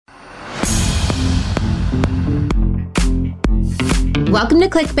Welcome to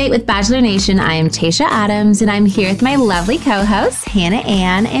Clickbait with Bachelor Nation. I am Tasha Adams, and I'm here with my lovely co-hosts, Hannah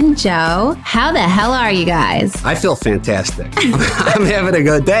Ann and Joe. How the hell are you guys? I feel fantastic. I'm having a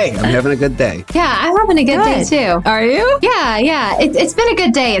good day. Yeah, I'm having a good day too. Are you? Yeah. It's been a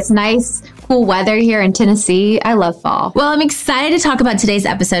good day. It's nice, cool weather here in Tennessee. I love fall. Well, I'm excited to talk about today's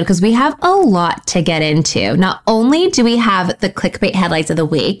episode because we have a lot to get into. Not only do we have the Clickbait headlines of the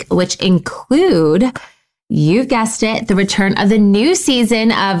week, which include, you've guessed it, the return of the new season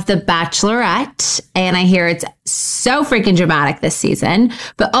of The Bachelorette. And I hear it's so freaking dramatic this season.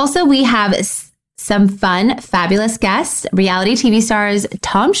 But also we have some fun, fabulous guests. Reality TV stars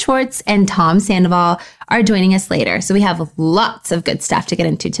Tom Schwartz and Tom Sandoval are joining us later. So we have lots of good stuff to get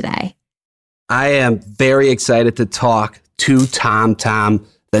into today. I am very excited to talk to Tom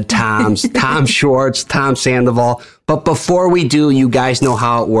Schwartz, Tom Sandoval. But before we do, you guys know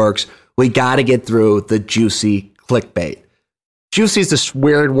how it works. We got to get through the juicy clickbait. Juicy is this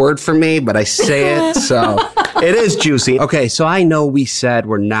weird word for me, but I say it, so it is juicy. Okay, so I know we said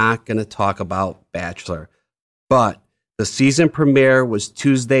we're not going to talk about Bachelor, but the season premiere was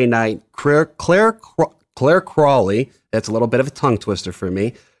Tuesday night. Claire Crawley, that's a little bit of a tongue twister for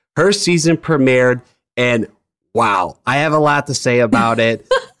me. Her season premiered, and wow, I have a lot to say about it.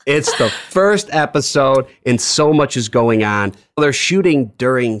 It's the first episode, and so much is going on. They're shooting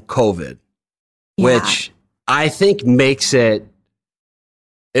during COVID, which I think makes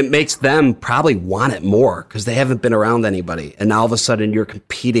them probably want it more because they haven't been around anybody. And now all of a sudden you're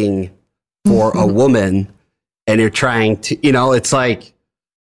competing for a woman and you're trying to, it's like,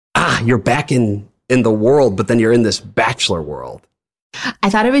 you're back in the world, but then you're in this Bachelor world. I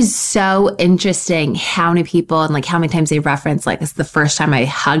thought it was so interesting how many people and how many times they reference this is the first time I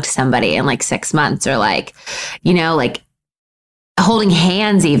hugged somebody in 6 months or holding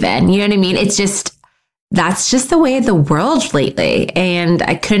hands even, you know what I mean? It's just, that's just the way of the world lately. And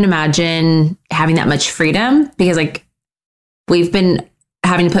I couldn't imagine having that much freedom because we've been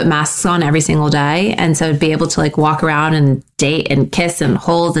having to put masks on every single day. And so to be able to walk around and date and kiss and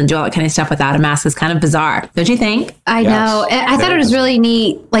hold and do all that kind of stuff without a mask is kind of bizarre. Don't you think? I know. I thought it was really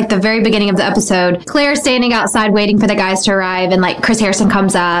neat. The very beginning of the episode, Claire's standing outside waiting for the guys to arrive and Chris Harrison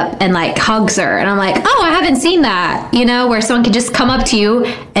comes up and hugs her. And I'm like, oh, I haven't seen that, where someone can just come up to you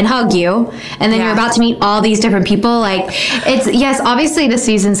and hug you. And then you're about to meet all these different people. Yes, obviously the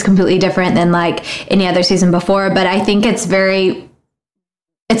season's completely different than any other season before. But I think it's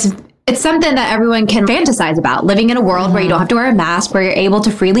it's something that everyone can fantasize about, living in a world where you don't have to wear a mask, where you're able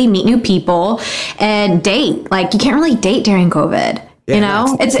to freely meet new people and date. You can't really date during COVID,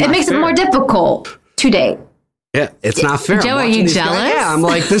 It makes it more difficult to date. Yeah, it's not fair. Joe, are you jealous? Yeah, I'm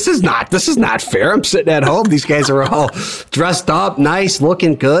like, this is not fair. I'm sitting at home. These guys are all dressed up, nice,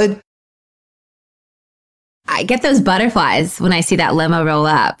 looking good. I get those butterflies when I see that limo roll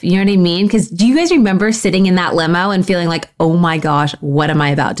up. You know what I mean? Because do you guys remember sitting in that limo and feeling oh my gosh, what am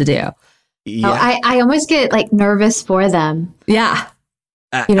I about to do? Yeah. Oh, I almost get nervous for them. Yeah.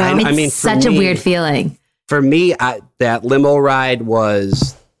 It's such a weird feeling. For me, that limo ride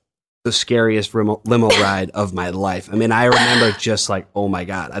was the scariest limo ride of my life. I remember just oh my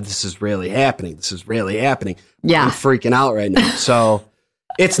God, this is really happening. Yeah. I'm freaking out right now. So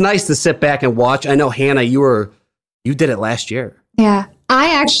it's nice to sit back and watch. I know, Hannah, you did it last year. Yeah.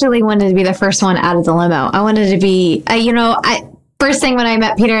 I actually wanted to be the first one out of the limo. I wanted to be, first thing when I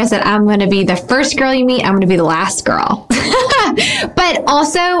met Peter, I said, I'm going to be the first girl you meet. I'm going to be the last girl. But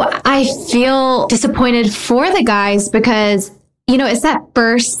also, I feel disappointed for the guys because it's that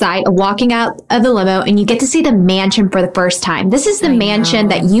first sight of walking out of the limo and you get to see the mansion for the first time. This is the mansion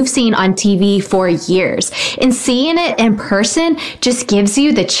that you've seen on TV for years. And seeing it in person just gives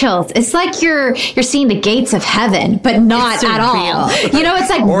you the chills. It's like you're seeing the gates of heaven, but not at all. It's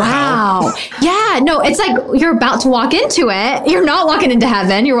wow. Yeah, no, it's you're about to walk into it. You're not walking into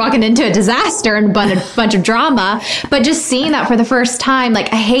heaven. You're walking into a disaster and a bunch of drama. But just seeing that for the first time, I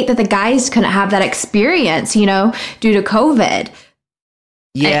hate that the guys couldn't have that experience, due to COVID.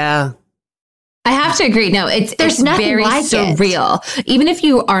 Yeah. I have to agree. No, it's very surreal. Even if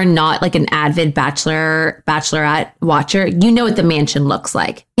you are not an avid Bachelorette watcher, you know what the mansion looks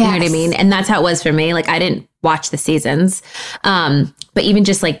like. Yes. You know what I mean? And that's how it was for me. I didn't watch the seasons. But even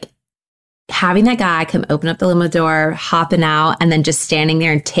just having that guy come open up the limo door, hopping out, and then just standing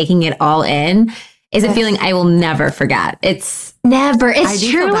there and taking it all in is a feeling I will never forget. It's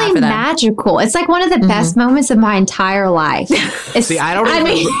truly magical. It's one of the best moments of my entire life. See, it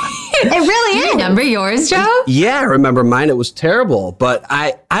really is. Do you remember yours, Joe? Yeah, I remember mine. It was terrible, but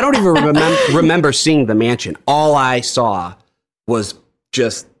I don't even remember seeing the mansion. All I saw was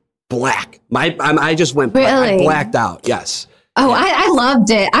just black. I just went black. Really? I blacked out. Yes. Oh, I loved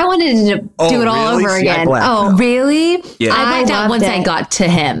it. I wanted to do it all over again. Oh, really? Yeah. I blacked out once I got to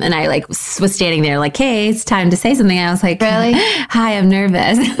him, and I like was standing there like, hey, it's time to say something. I was like, really? Hi, I'm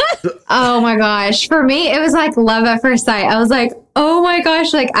nervous. Oh my gosh. For me, it was like love at first sight. I was like, oh my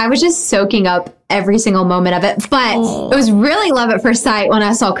gosh. Like I was just soaking up every single moment of it. But it was really love at first sight when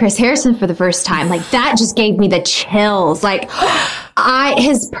I saw Chris Harrison for the first time. Like that just gave me the chills. Like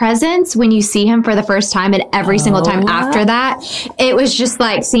his presence when you see him for the first time and every single time after that, it was just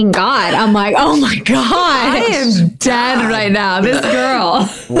like seeing God. I'm like, oh my God. I am dead right now. This girl.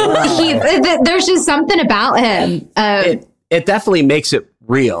 Wow. There's just something about him. It definitely makes it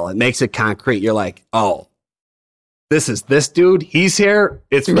real. It makes it concrete. You're like, oh, this is this dude. He's here.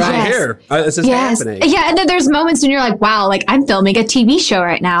 It's right here. This is happening. Yeah. And then there's moments when you're like, wow, like I'm filming a TV show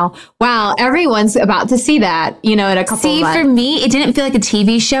right now. Wow. Everyone's about to see that, in a couple of months. For me, it didn't feel like a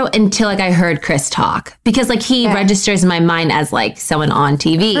TV show until like I heard Chris talk because like he registers in my mind as like someone on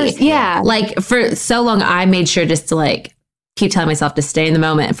TV. Like for so long, I made sure just to like keep telling myself to stay in the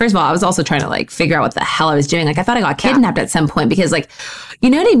moment. First of all, I was also trying to like figure out what the hell I was doing. Like I thought I got kidnapped at some point because like, you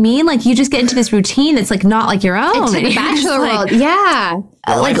know what I mean? Like you just get into this routine that's like not like your own. Into the Bachelor world. Yeah.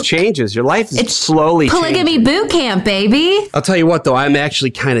 Your life changes. Your life is slowly polygamy changing. boot camp, baby. I'll tell you what though, I'm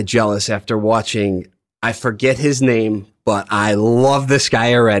actually kind of jealous after watching, I forget his name, but I love this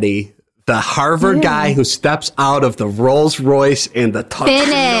guy already. The Harvard guy who steps out of the Rolls Royce in the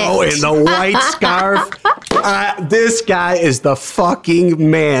tuxedo and the white scarf. This guy is the fucking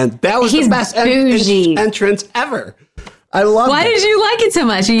man. That was the best entrance ever. I love it. Why did you like it so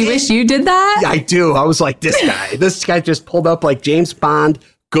much? You wish you did that? Yeah, I do. I was like, this guy just pulled up like James Bond.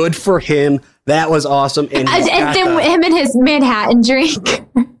 Good for him. That was awesome. And then him and his Manhattan drink.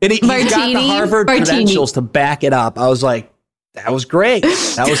 And he's got the Harvard credentials to back it up. I was like, that was great.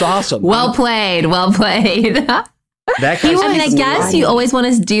 That was awesome. Well played. I guess you always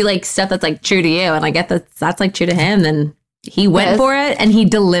want to do like stuff that's like true to you, and I get that's like true to him. Then he went for it and he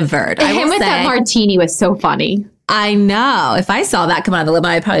delivered. And him with that martini was so funny. I know. If I saw that come out of the limo,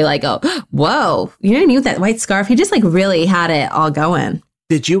 I'd probably like, oh, whoa! You know what I mean with that white scarf? He just like really had it all going.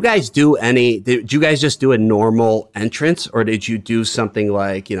 Did you guys did you guys just do a normal entrance, or did you do something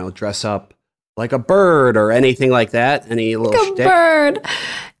like dress up like a bird or anything like that? Any little like a bird?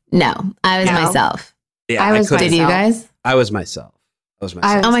 No, I was myself. Yeah, I was. Did you guys? I was myself.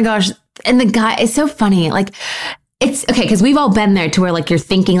 Oh my gosh! And the guy is so funny. Like, it's okay because we've all been there to where like you're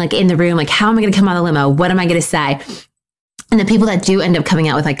thinking like in the room, like how am I going to come out of the limo? What am I going to say? And the people that do end up coming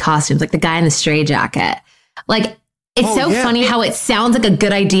out with like costumes, like the guy in the stray jacket, like. It's funny how it sounds like a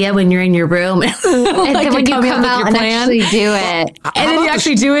good idea when you're in your room. And then when you come out and actually do it. And then you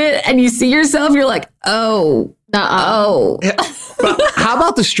actually do it and you see yourself, you're like, oh. But how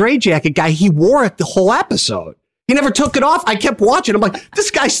about the straight jacket guy? He wore it the whole episode. He never took it off. I kept watching. I'm like,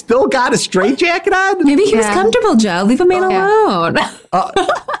 this guy still got a straight jacket on? Maybe he was comfortable, Joe. Leave a man alone.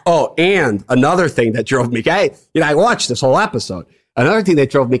 And another thing that drove me, I watched this whole episode. Another thing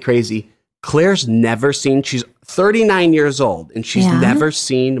that drove me crazy, Claire's never seen, she's 39 years old, and she's never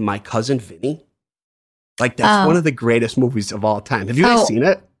seen My Cousin Vinny. Like, that's one of the greatest movies of all time. Have you guys seen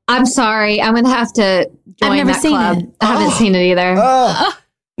it? I'm sorry. I'm going to have to join I've never that seen club. it. I haven't seen it either.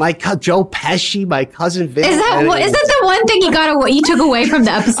 Joe Pesci, My Cousin Vinny. Is that the one thing you took away from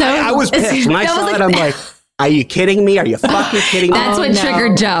the episode? I was pissed. When I saw it, I'm like, are you kidding me? Are you fucking kidding me? That's what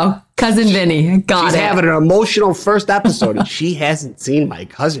triggered Joe. Cousin Vinny. She's having an emotional first episode, and she hasn't seen My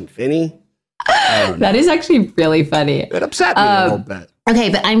Cousin Vinny. That is actually really funny. It upset me a little bit. Okay,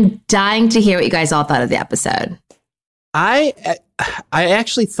 but I'm dying to hear what you guys all thought of the episode. I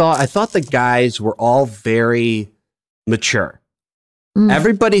actually thought the guys were all very mature.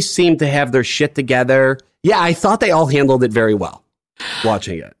 Everybody seemed to have their shit together. Yeah, I thought they all handled it very well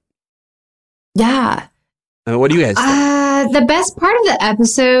watching it. Yeah. What do you guys think? The best part of the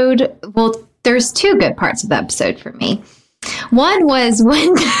episode, well, there's two good parts of the episode for me. One was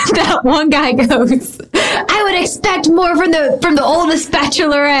when that one guy goes, I would expect more from the oldest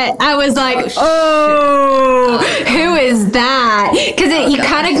Bachelorette. I was like, who is that? Because you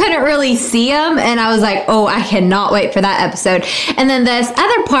kind of couldn't really see him. And I was like, oh, I cannot wait for that episode. And then this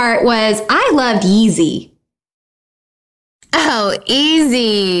other part was, I loved Yeezy. Oh,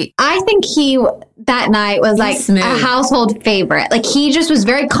 easy. I think that night was like a household favorite. Like he just was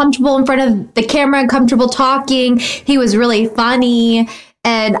very comfortable in front of the camera, comfortable talking. He was really funny.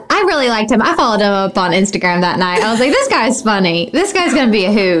 And I really liked him. I followed him up on Instagram that night. I was like, this guy's funny. This guy's going to be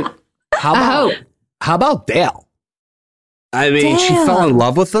a hoot. How about Dale? I mean, she fell in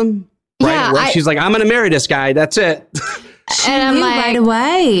love with him right away. She's like, I'm going to marry this guy. That's it. And I'm like, right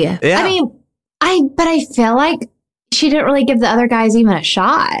away. Yeah. I mean, but I feel like she didn't really give the other guys even a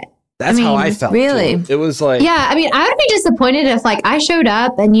shot. That's how I felt. Really? Too. It was like, yeah, I mean, I would be disappointed if like I showed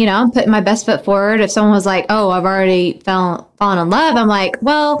up and, you know, I'm putting my best foot forward. If someone was like, oh, I've already fallen in love. I'm like,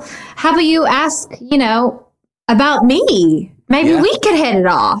 well, how about you ask, you know, about me? Maybe we could hit it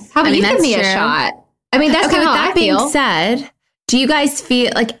off. How about you give me a shot? I mean, that's kind of how I feel. With that being said, do you guys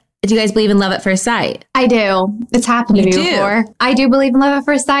believe in love at first sight? I do. It's happened to me before. I do believe in love at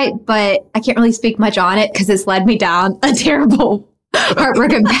first sight, but I can't really speak much on it because it's led me down a terrible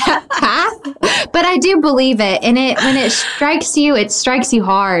heartbroken path. But I do believe it. And when it strikes you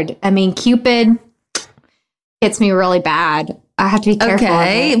hard. I mean, Cupid hits me really bad. I have to be careful.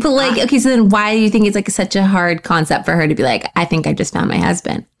 Okay. But so then why do you think it's like such a hard concept for her to be like, I think I just found my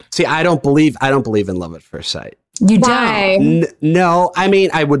husband? See, I don't believe in love at first sight. You Why? don't? No, I mean,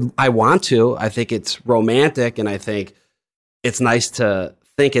 I want to. I think it's romantic and I think it's nice to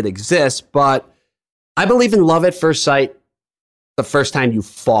think it exists, but I believe in love at first sight the first time you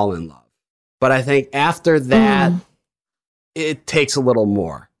fall in love. But I think after that, it takes a little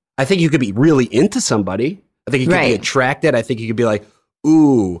more. I think you could be really into somebody. I think you could be attracted. I think you could be like,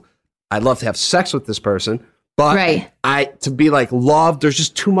 ooh, I'd love to have sex with this person. But to be like love, there's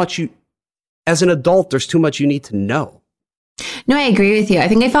just too much as an adult, there's too much you need to know. No, I agree with you. I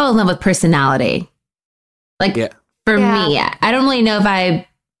think I fell in love with personality. For me, I don't really know if I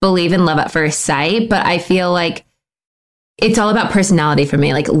believe in love at first sight, but I feel like it's all about personality for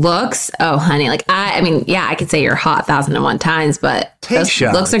me. Like looks, oh honey, like I mean, yeah, I could say you're hot 1,001 times, but those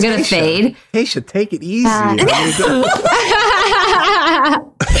looks are gonna fade. Tasha, take it easy.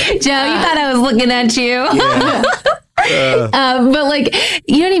 Joe, you thought I was looking at you. Yeah. But like,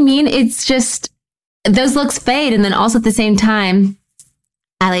 you know what I mean? It's just those looks fade, and then also at the same time,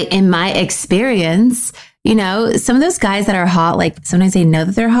 in my experience, you know, some of those guys that are hot, like sometimes they know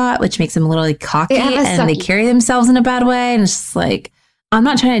that they're hot, which makes them a little cocky and they carry themselves in a bad way. And it's just like, I'm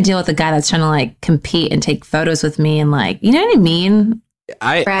not trying to deal with a guy that's trying to like compete and take photos with me and like, you know what I mean?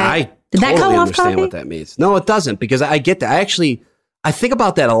 I Did that totally come off understand coffee? what that means. No, it doesn't, because I get that. I think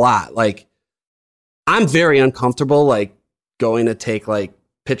about that a lot. Like, I'm very uncomfortable, like going to take like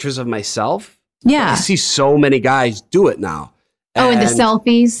pictures of myself. Yeah. I see so many guys do it now. And the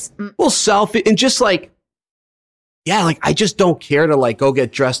selfies. Well, selfie and just like, yeah, like I just don't care to like go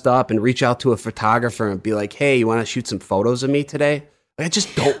get dressed up and reach out to a photographer and be like, hey, you want to shoot some photos of me today? I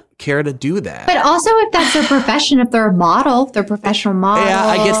just don't care to do that. But also if that's their profession, if they're a model, if they're a professional model. Yeah,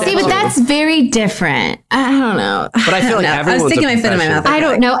 I get that. See, but that's very different. I don't know. But I feel like everyone's I was sticking my foot in my mouth. I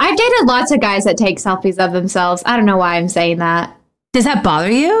don't know. I've dated lots of guys that take selfies of themselves. I don't know why I'm saying that. Does that bother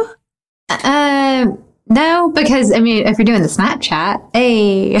you? No, because I mean, if you're doing the Snapchat,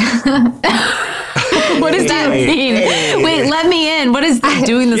 hey. What does that mean? Wait, let me in. What does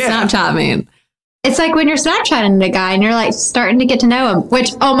doing the Snapchat mean? It's like when you're Snapchatting a guy and you're like starting to get to know him,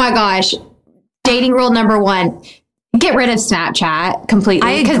 which, oh my gosh, dating rule number 1, get rid of Snapchat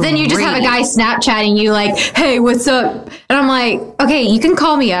completely. Because then you just have a guy Snapchatting you like, hey, what's up? And I'm like, okay, you can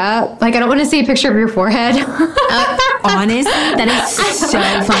call me up. Like, I don't want to see a picture of your forehead. Honestly, that is so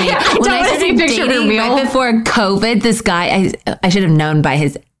funny. When I started dating right before COVID, this guy, I should have known by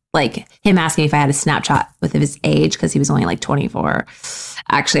his, like, him asking if I had a Snapchat with his age, because he was only like 24.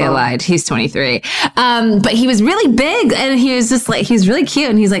 Actually, I lied. He's 23. But he was really big, and he was just like, he's really cute.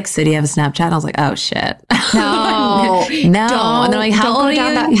 And he's like, so do you have a Snapchat? And I was like, oh shit. No. No. And they're like, how old are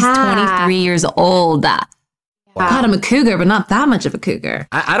you? He's 23 years old. Wow. God, I'm a cougar, but not that much of a cougar.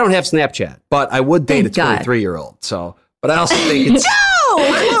 I don't have Snapchat, but I would date a 23-year-old. So, but I also think it's...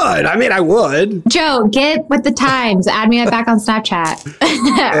 I would. Joe, get with the times. Add me back on Snapchat.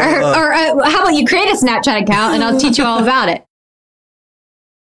 or how about you create a Snapchat account and I'll teach you all about it.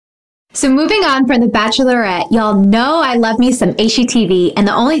 So moving on from The Bachelorette, y'all know I love me some HGTV, and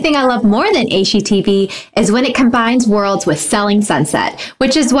the only thing I love more than HGTV is when it combines worlds with Selling Sunset,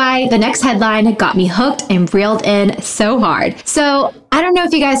 which is why the next headline got me hooked and reeled in so hard. So I don't know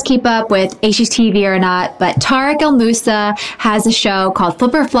if you guys keep up with HGTV or not, but Tarek El Moussa has a show called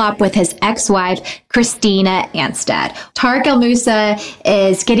Flip or Flop with his ex-wife, Christina Anstead. Tarek El Moussa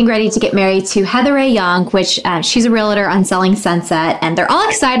is getting ready to get married to Heather Ray Young, which she's a realtor on Selling Sunset, and they're all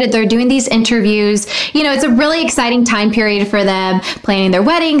excited. They're doing these interviews. You know, it's a really exciting time period for them, planning their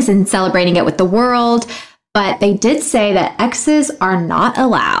weddings and celebrating it with the world. But they did say that exes are not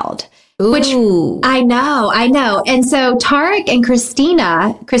allowed. Ooh. Which I know. And so Tarek and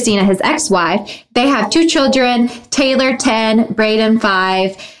Christina, his ex-wife, they have 2 children, Taylor 10, Braden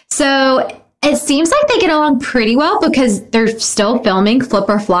 5. So it seems like they get along pretty well because they're still filming Flip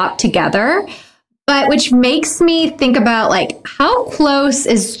or Flop together. But which makes me think about like how close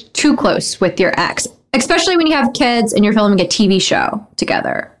is too close with your ex? especially when you have kids and you're filming a TV show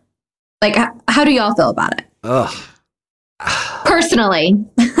together. Like, how do y'all feel about it? Ugh. Personally.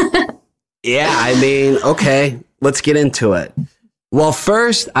 Yeah, I mean, okay, let's get into it. Well,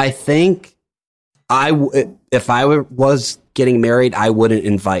 first, I think if I was getting married, I wouldn't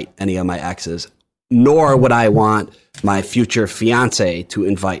invite any of my exes, nor would I want my future fiance to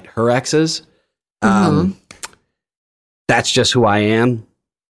invite her exes. That's just who I am.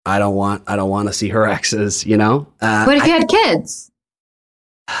 I don't want to see her exes, you know? What if you had kids?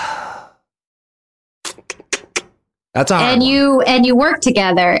 That's a hard one. And you work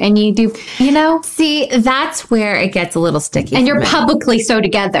together and you do, you know? See, that's where it gets a little sticky. And you're publicly so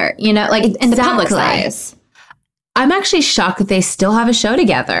together, you know, like in the public's eyes. I'm actually shocked that they still have a show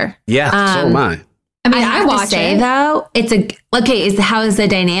together. Yeah, so am I. I mean, I watch it. Though, how is the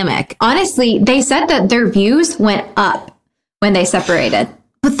dynamic? Honestly, they said that their views went up when they separated.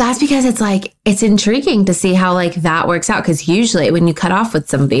 But that's because it's intriguing to see how like that works out. Because usually when you cut off with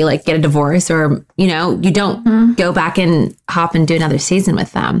somebody, like get a divorce or, you know, you don't go back and hop and do another season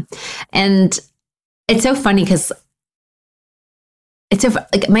with them. And it's so funny because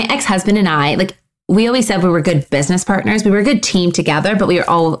like my ex-husband and I, like we always said we were good business partners. We were a good team together, but we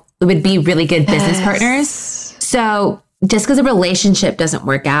would be really good business partners. So just because a relationship doesn't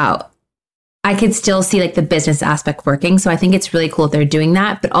work out, I could still see like the business aspect working. So I think it's really cool if they're doing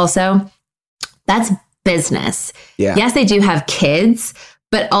that. But also, that's business. Yeah. Yes, they do have kids,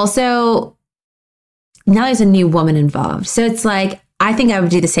 but also now there's a new woman involved. So it's like, I think I would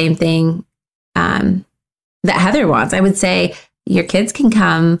do the same thing that Heather wants. I would say your kids can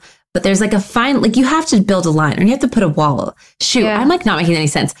come, but there's like a fine, like you have to build a line or you have to put a wall. Shoot, I'm like not making any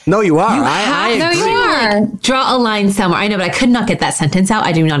sense. No, you are. You are. Like, draw a line somewhere. I know, but I could not get that sentence out.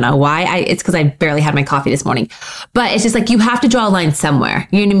 I do not know why. It's because I barely had my coffee this morning. But it's just like you have to draw a line somewhere.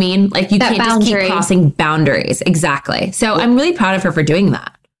 You know what I mean? Like you can't just keep crossing boundaries. Exactly. So I'm really proud of her for doing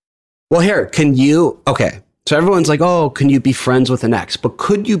that. Well, here, okay. So everyone's like, oh, can you be friends with an ex? But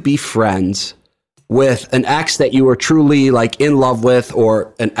could you be friends with an ex that you were truly like in love with,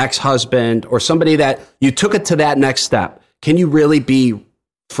 or an ex-husband, or somebody that you took it to that next step? Can you really be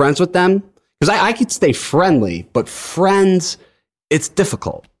friends with them? Because I could stay friendly, but friends, it's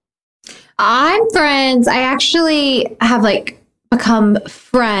difficult. I'm friends. I actually have like become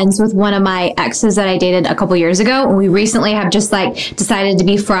friends with one of my exes that I dated a couple years ago. And we recently have just like decided to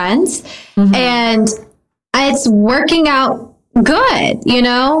be friends. And it's working out good, you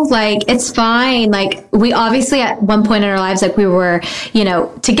know, like it's fine. Like we obviously at one point in our lives, like we were, you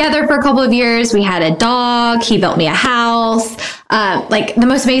know, together for a couple of years. We had a dog. He built me a house. Like the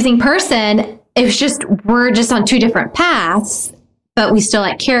most amazing person. It was just, we're just on two different paths, but we still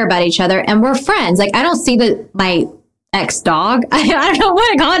like care about each other and we're friends. Like I don't see my ex-dog. I don't know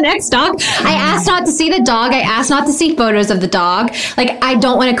what I call an ex-dog. I asked not to see the dog. I asked not to see photos of the dog. Like, I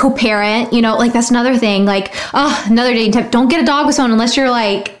don't want to co-parent, you know, like that's another thing. Like, another dating tip. Don't get a dog with someone unless you're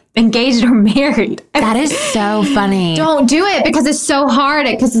like engaged or married. That is so funny. Don't do it because it's so hard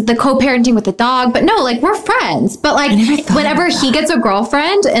because of the co-parenting with the dog. But no, like we're friends. But like whenever he gets a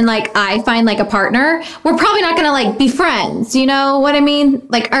girlfriend and like I find like a partner, we're probably not going to like be friends. You know what I mean?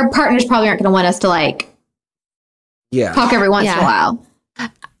 Like our partners probably aren't going to want us to like talk every once in a while.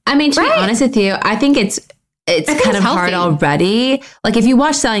 I mean, to be honest with you, I think it's kind of hard already. Like if you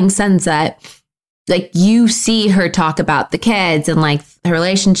watch Selling Sunset, like you see her talk about the kids and like her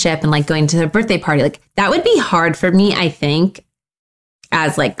relationship and like going to her birthday party. Like that would be hard for me, I think,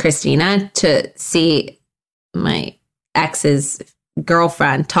 as like Christina, to see my ex's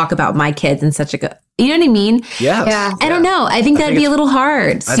girlfriend talk about my kids in such a good, you know what I mean? Yeah. I don't know. I think that'd be a little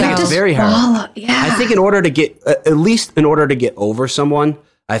hard. I think it's very hard. I think in order to get, at least in order to get over someone,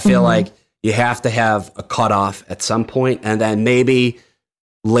 I feel like you have to have a cutoff at some point, and then maybe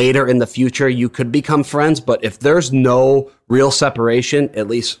later in the future you could become friends. But if there's no real separation, at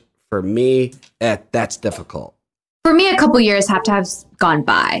least for me, that's difficult. For me, a couple years have to have gone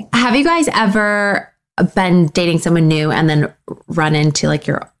by. Have you guys ever been dating someone new and then run into like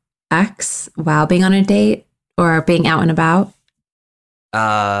your ex while being on a date or being out and about?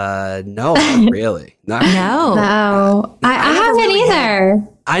 No, not really. No. I haven't either.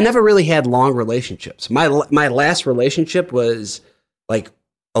 I never really had long relationships. My last relationship was like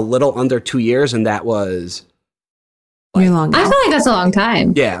a little under 2 years, and that was like, I feel like that's a long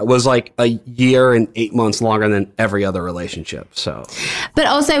time. Yeah, it was like a year and 8 months longer than every other relationship. So, but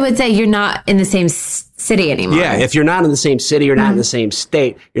also I would say you're not in the same city anymore. Yeah, if you're not in the same city, you're not in the same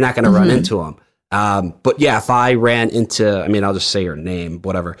state, you're not going to run into them. But yeah, if I ran into, I mean, I'll just say her name,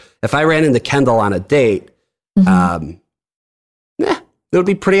 whatever. If I ran into Kendall on a date, It would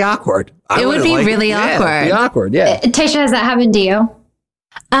be pretty awkward. It would be really awkward. It'd be awkward, yeah. Tasha, has that happened to you?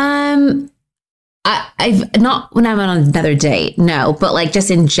 I've not when I'm on another date, no, but like just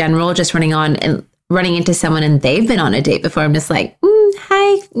in general, just running into someone and they've been on a date before. I'm just like,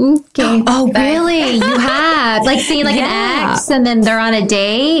 hi. Okay. Oh, really? You have like seeing like an ex and then they're on a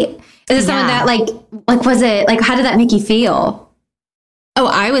date? Is it someone that like was it like, how did that make you feel? Oh,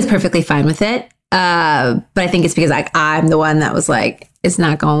 I was perfectly fine with it. But I think it's because like I'm the one that was like, it's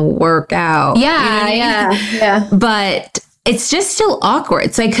not going to work out. Yeah, you know what I mean? Yeah. But it's just still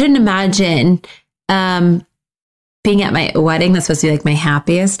awkward. So I couldn't imagine being at my wedding. That's supposed to be like my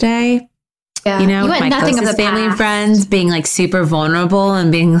happiest day. Yeah. You know, you my closest family and friends being like super vulnerable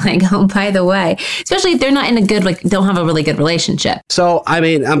and being like, oh, by the way, especially if they're not in a good, like, don't have a really good relationship. So, I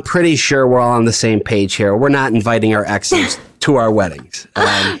mean, I'm pretty sure we're all on the same page here. We're not inviting our exes to our weddings.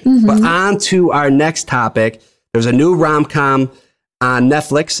 But on to our next topic. There's a new rom-com on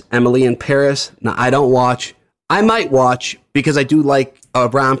Netflix, Emily in Paris. Now, I don't watch. I might watch because I do like a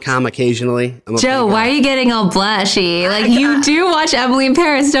rom-com occasionally. Joe, why are you getting all blushy? Like, you do watch Emily in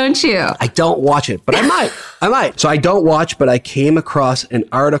Paris, don't you? I don't watch it, but I might. So I don't watch, but I came across an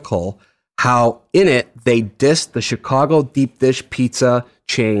article how in it they dissed the Chicago deep dish pizza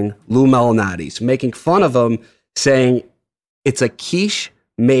chain Lou Malnati's, making fun of them, saying it's a quiche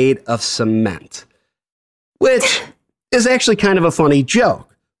made of cement, which is actually kind of a funny joke.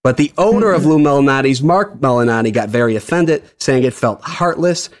 But the owner of Lou Malnati's, Mark Malnati, got very offended, saying it felt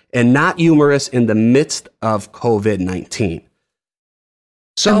heartless and not humorous in the midst of COVID-19.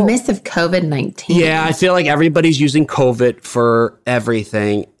 So, the midst of COVID-19? Yeah, I feel like everybody's using COVID for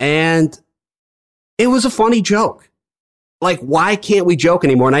everything. And it was a funny joke. Like, why can't we joke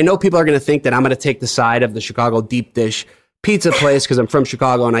anymore? And I know people are going to think that I'm going to take the side of the Chicago deep dish pizza place because I'm from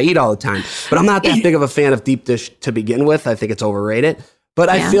Chicago and I eat all the time. But I'm not that big of a fan of deep dish to begin with. I think it's overrated. But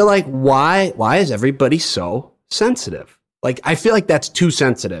I feel like why is everybody so sensitive? Like, I feel like that's too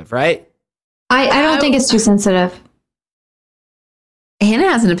sensitive, right? I don't think it's too sensitive. Hannah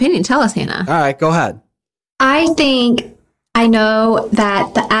has an opinion. Tell us, Hannah. All right, go ahead. I know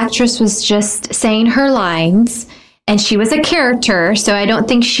that the actress was just saying her lines and she was a character. So I don't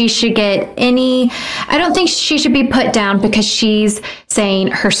think she should I don't think she should be put down because she's saying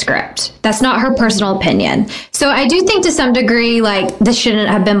her script. That's not her personal opinion. So I do think to some degree, like, this shouldn't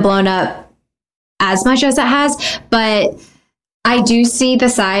have been blown up as much as it has, but I do see the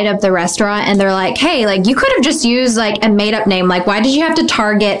side of the restaurant and they're like, hey, like, you could have just used like a made up name. Like, why did you have to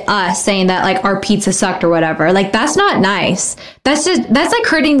target us saying that like our pizza sucked or whatever? Like, that's not nice. That's like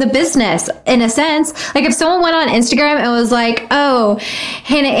hurting the business in a sense. Like, if someone went on Instagram and was like, oh,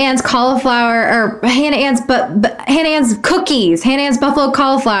 Hannah Ann's cauliflower, or Hannah Ann's cookies, Hannah Ann's buffalo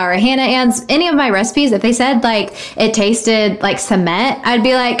cauliflower, Hannah Ann's any of my recipes, if they said like it tasted like cement, I'd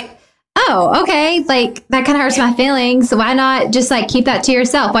be like, oh, okay, like, that kind of hurts my feelings. So why not just like keep that to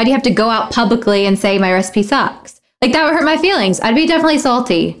yourself? Why do you have to go out publicly and say my recipe sucks? Like, that would hurt my feelings. I'd be definitely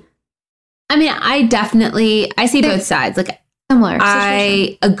salty. I mean, I see both sides. Like, similar.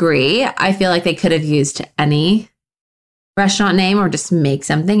 I agree. I feel like they could have used any restaurant name or just make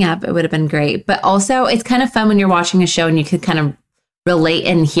something up. It would have been great. But also, it's kind of fun when you're watching a show and you could kind of relate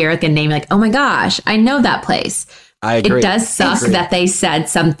and hear like a name, like, oh my gosh, I know that place. I agree. It does suck that they said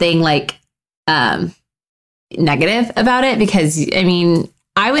something like negative about it because, I mean,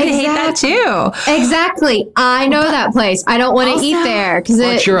 I would hate that too. Exactly. I know that place. I don't want to eat there because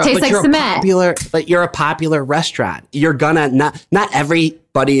it tastes like cement. But you're a popular restaurant. You're gonna not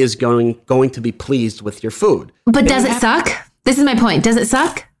everybody is going to be pleased with your food. But does it suck? This is my point. Does it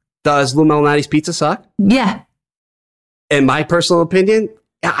suck? Does Lou Malnati's pizza suck? Yeah. In my personal opinion,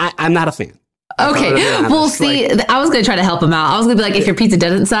 I'm not a fan. Okay. Well, see, I was going to try to help him out. I was going to be like, if your pizza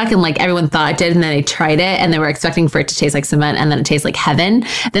doesn't suck and like everyone thought it did and then they tried it and they were expecting for it to taste like cement and then it tastes like heaven,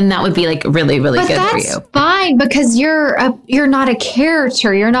 then that would be like really, really good for you. That's fine because you're not a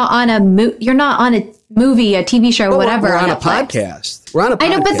character. You're not on a movie, a TV show, whatever. We're on a podcast. I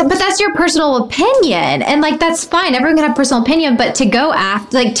know, but that's your personal opinion. And like, that's fine. Everyone can have personal opinion, but to go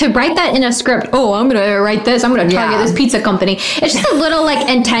after, like, to write that in a script, oh, I'm going to write this. I'm going to target this pizza company. It's just a little like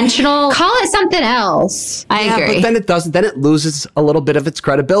intentional. Call it something else. I agree. But then it doesn't. Then it loses a little bit of its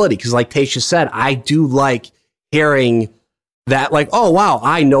credibility. Because like Tasha said, I do like hearing that, like, oh, wow,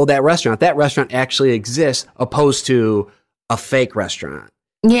 I know that restaurant. That restaurant actually exists opposed to a fake restaurant.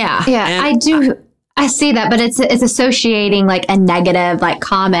 Yeah. Yeah, and I do. I see that, but it's associating like a negative like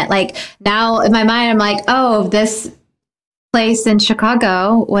comment. Like, now in my mind, I'm like, oh, this place in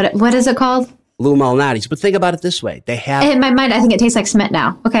Chicago, what is it called? Lou Malnati's. But think about it this way: they have in my mind, I think it tastes like cement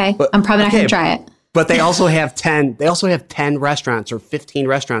now. Okay, but, I'm probably not going to try it. But they also have 10. They also have 10 restaurants or 15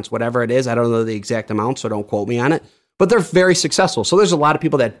 restaurants, whatever it is. I don't know the exact amount, so don't quote me on it. But they're very successful. So there's a lot of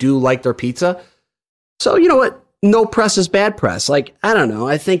people that do like their pizza. So you know what? No press is bad press. Like, I don't know.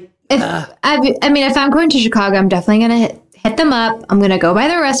 I think if I'm going to Chicago, I'm definitely going to hit them up. I'm going to go by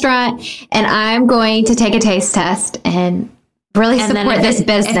their restaurant, and I'm going to take a taste test and really support this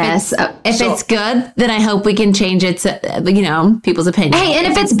business. If it's good, then I hope we can change it to, people's opinion. Hey, and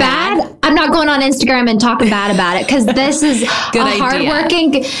if it's bad, I'm not going on Instagram and talking bad about it, because this is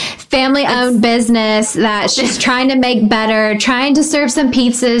hardworking, family-owned business that's just trying to make better, trying to serve some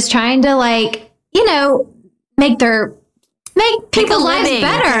pizzas, trying to make people's lives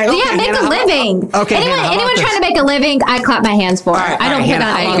better. Okay, make a living. Okay, anyone trying to make a living, I clap my hands for. I don't pick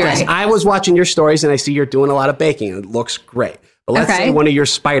on anyone. I was watching your stories and I see you're doing a lot of baking. It looks great. But let's say one of your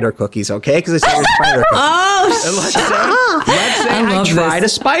spider cookies, okay? Because I see your spider cookie. Let's say I tried a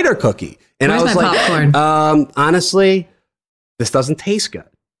spider cookie. And I was like, popcorn? Honestly, this doesn't taste good.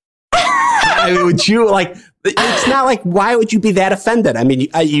 Would you like... It's not like, why would you be that offended? I mean,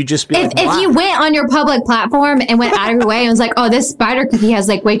 you just be if you went on your public platform and went out of your way and was like, oh, this spider cookie has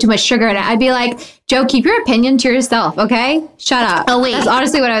like way too much sugar in it, I'd be like, Joe, keep your opinion to yourself, okay? Shut up. Oh, wait. That's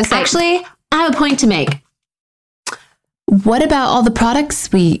honestly what I was saying. Actually, I have a point to make. What about all the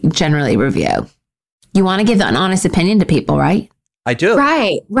products we generally review? You want to give an honest opinion to people, right? I do.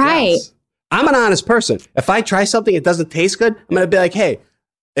 Right. Yes. I'm an honest person. If I try something, it doesn't taste good, I'm going to be like, hey,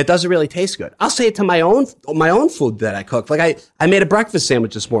 it doesn't really taste good. I'll say it to my own food that I cook. Like I made a breakfast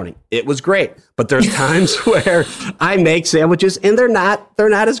sandwich this morning. It was great. But there's times where I make sandwiches and they're not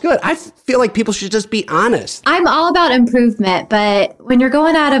as good. I feel like people should just be honest. I'm all about improvement, but when you're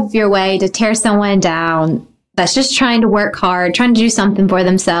going out of your way to tear someone down that's just trying to work hard, trying to do something for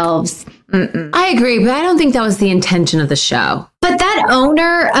themselves. I agree, but I don't think that was the intention of the show. But that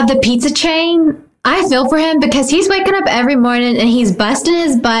owner of the pizza chain, I feel for him, because he's waking up every morning and he's busting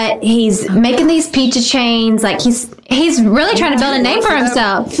his butt. He's making these pizza chains. Like he's really trying to build a name for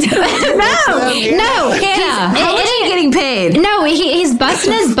himself. No. Hannah, how much are you getting paid? No, he's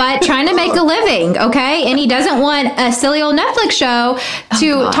busting his butt trying to make a living. Okay. And he doesn't want a silly old Netflix show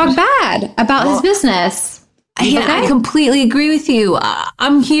to talk bad about his business. I completely agree with you.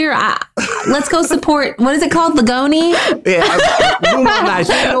 I'm here. Let's go support. What is it called? Lagoni?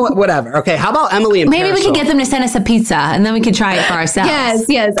 Yeah, whatever. Okay, how about Emily and Maybe Paris? We could get them to send us a pizza and then we could try it for ourselves.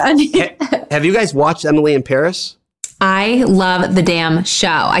 Yes. Have you guys watched Emily in Paris? I love the damn show.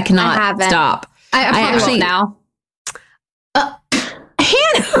 I cannot stop. I actually now.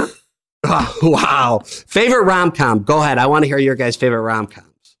 Hannah. Oh, wow. Favorite rom-com. Go ahead. I want to hear your guys' favorite rom-coms.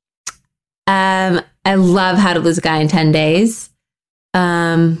 I love How to Lose a Guy in 10 Days.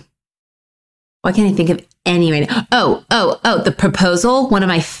 Why can't I think of any right now? Oh, The Proposal, one of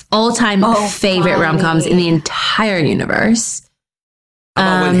my all-time favorite rom-coms in the entire universe.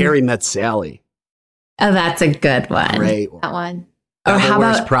 How about When Harry Met Sally? Oh, that's a good one. Great one. That one. Or how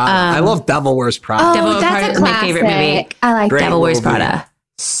about Prada? I love Devil Wears Prada. Oh, Devil Wears that's Prada a is my favorite movie. I like Devil Wears Prada.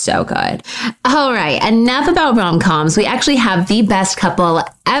 So good. All right. Enough about rom-coms. We actually have the best couple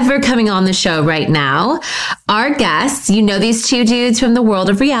ever coming on the show right now. Our guests, you know these two dudes from the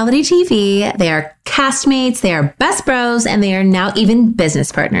world of reality TV. They are castmates, they are best bros, and they are now even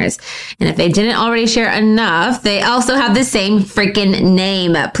business partners. And if they didn't already share enough, they also have the same freaking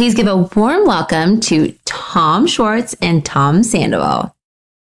name. Please give a warm welcome to Tom Schwartz and Tom Sandoval.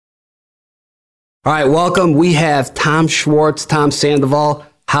 All right, welcome. We have Tom Schwartz, Tom Sandoval.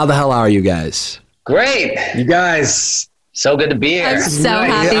 How the hell are you guys? Great. You guys, so good to be here. I'm so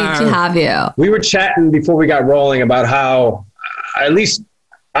happy to have you. We were chatting before we got rolling about how, at least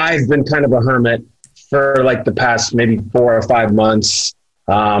I've been kind of a hermit for like the past maybe 4 or 5 months.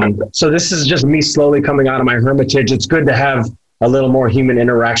 So this is just me slowly coming out of my hermitage. It's good to have a little more human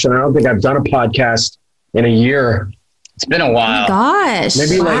interaction. I don't think I've done a podcast in a year. It's been a while. Oh my gosh.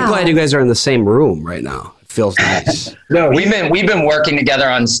 Maybe I'm glad you guys are in the same room right now. It feels nice. No, we've been working together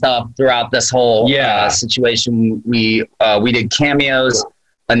on stuff throughout this whole situation. We did cameos.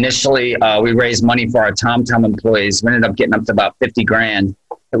 Initially, we raised money for our TomTom employees. We ended up getting up to about $50,000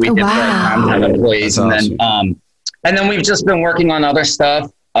 that we did for our TomTom employees. That's and awesome. then we've just been working on other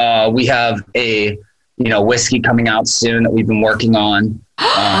stuff. We have a whiskey coming out soon that we've been working on.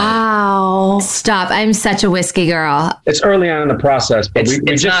 Wow. Stop. I'm such a whiskey girl. It's early on in the process, but it's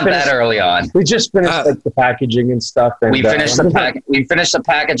just not finished, that early on. We just finished like the packaging and stuff. And, we finished the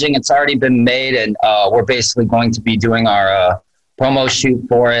packaging. It's already been made, and we're basically going to be doing our promo shoot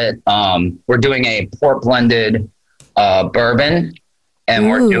for it. We're doing a port blended bourbon, and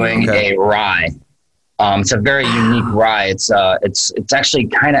we're doing a rye. It's a very unique rye. It's actually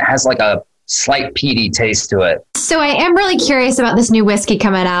kind of has like a slight peaty taste to it. So I am really curious about this new whiskey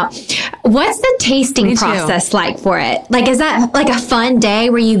coming out. What's the tasting process like for it? Like, is that like a fun day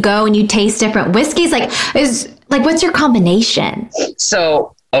where you go and you taste different whiskeys? What's your combination?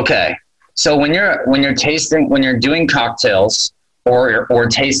 So, okay. So when you're doing cocktails or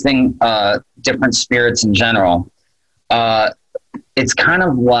tasting different spirits in general, it's kind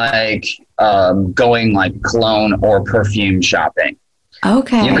of like going like cologne or perfume shopping.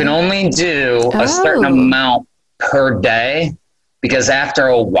 Okay. You can only do a certain amount per day because after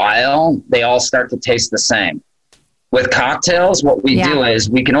a while, they all start to taste the same. With cocktails, what we do is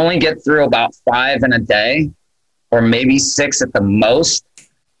we can only get through about 5 in a day or maybe 6 at the most.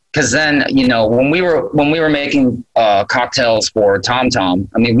 Because then, when we were making cocktails for Tom Tom,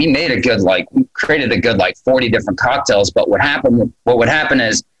 I mean, we created a good 40 different cocktails. But what would happen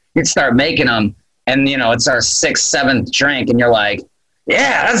is you'd start making them and, it's our 6th, 7th drink and you're like,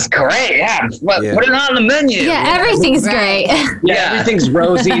 yeah, that's great. Yeah, put it on the menu. Yeah, everything's great. Yeah, everything's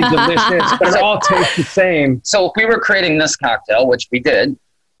rosy, delicious, but it all tastes the same. So if we were creating this cocktail, which we did,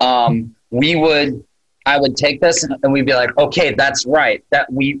 I would take this and we'd be like, okay, that's right.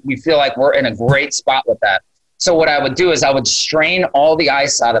 That we feel like we're in a great spot with that. So what I would do is I would strain all the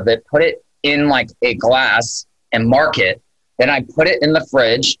ice out of it, put it in like a glass and mark it. Then I put it in the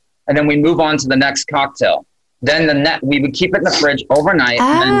fridge and then we move on to the next cocktail. Then we would keep it in the fridge overnight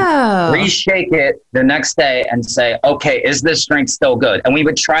and then reshake it the next day and say, okay, is this drink still good? And we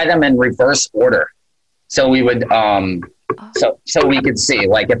would try them in reverse order. So we would, so we could see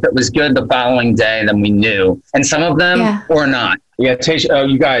like if it was good the following day, then we knew. And some of them were not. Yeah,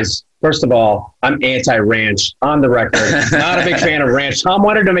 you guys, first of all, I'm anti-ranch on the record. Not a big fan of ranch. Tom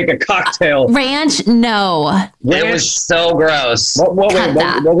wanted to make a cocktail. Ranch, no. It was so gross. What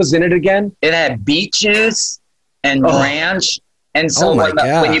was in it again? It had beet juice and ranch. And so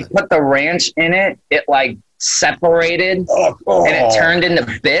when you put the ranch in it, it like separated and it turned into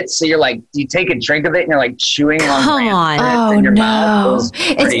bits. So you're like, you take a drink of it and you're like chewing on in your mouth.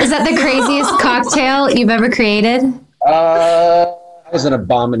 Is that the craziest cocktail you've ever created? That was an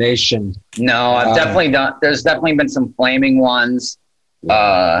abomination. No, I've definitely done. There's definitely been some flaming ones.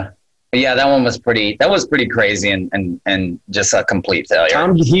 But yeah, that was pretty crazy and just a complete failure.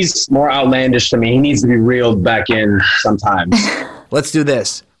 Tom, he's more outlandish to me. He needs to be reeled back in sometimes. Let's do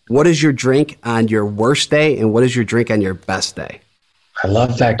this. What is your drink on your worst day and what is your drink on your best day? I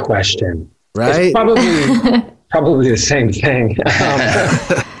love that question. Right? It's probably the same thing.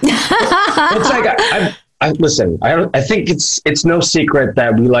 It's like, listen, I think it's no secret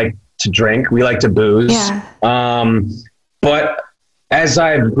that we like to drink. We like to booze. Yeah. But as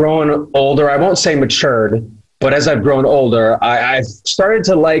I've grown older, I won't say matured, but as I've grown older, I've started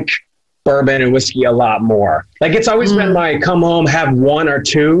to like bourbon and whiskey a lot more. Like it's always been my come home, have 1 or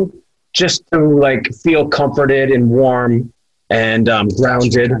 2 just to like feel comforted and warm and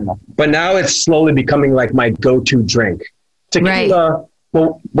grounded. But now it's slowly becoming like my go-to drink. Tequila,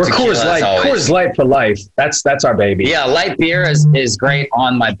 well, we're Coors Light for life. That's our baby. Yeah, light beer is great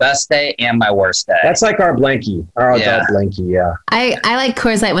on my best day and my worst day. That's like our blankie, adult blankie. Yeah, I like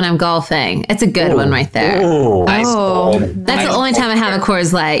Coors Light when I'm golfing. It's a good one right there. Nice cold. That's the only time I have a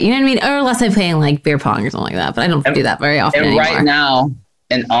Coors Light. You know what I mean? Or unless I'm playing like beer pong or something like that. But I don't do that very often and anymore. Right now,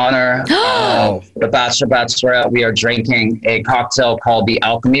 in honor of the Bachelorette, we are drinking a cocktail called the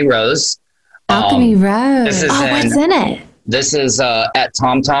Alchemy Rose. Alchemy Rose. What's in it? This is at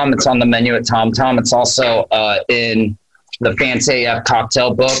Tom Tom. It's on the menu at Tom Tom. It's also in the Fancy AF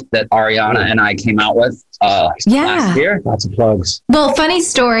cocktail book that Ariana and I came out with last year. Lots of plugs. Well, funny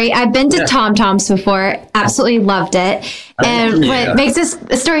story. I've been to Tom Tom's before. Absolutely loved it. And what makes this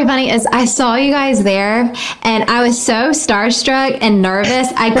story funny is I saw you guys there and I was so starstruck and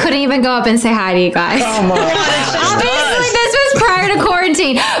nervous. I couldn't even go up and say hi to you guys. Oh my Obviously, this was prior to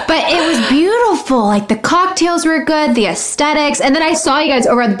quarantine, but it was beautiful. Like the cocktails were good, the aesthetics. And then I saw you guys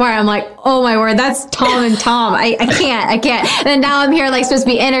over at the bar. I'm like, oh my word, that's Tom and Tom. I can't. And then now I'm here like supposed to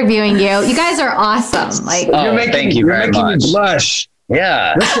be interviewing you. You guys are awesm. Like, thank you very much. Me blush.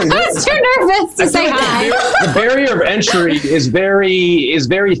 Yeah. Listen, I was too nervous to say hi. The barrier of entry is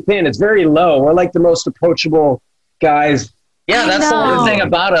very thin. It's very low. We're like the most approachable guys. Yeah, that's the one thing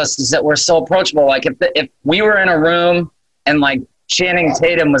about us is that we're so approachable. Like if we were in a room and like Channing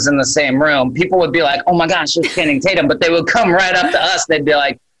Tatum was in the same room, people would be like, "Oh my gosh, it's Channing Tatum," but they would come right up to us. They'd be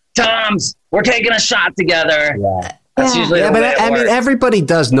like, "Tom's, we're taking a shot together." Yeah. That's usually the way I mean, everybody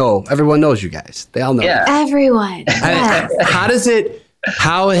does know. Everyone knows you guys. They all know. Yeah. Everyone.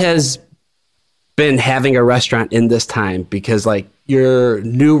 How has been having a restaurant in this time? Because like you're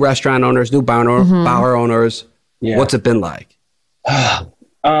new restaurant owners, new bar owners. Yeah. What's it been like?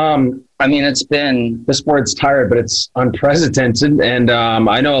 I mean, it's been, this word's tired, but it's unprecedented. And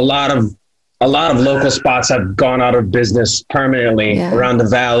I know a lot of local spots have gone out of business permanently around the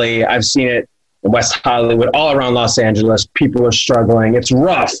Valley. I've seen it in West Hollywood, all around Los Angeles. People are struggling. It's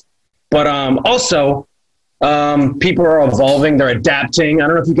rough. But also, people are evolving. They're adapting. I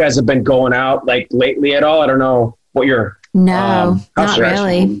don't know if you guys have been going out like lately at all. I don't know what your not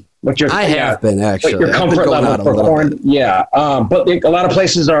really. I have been actually. What your comfort level for corn? Yeah, but a lot of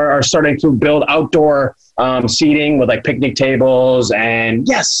places are starting to build outdoor seating with like picnic tables, and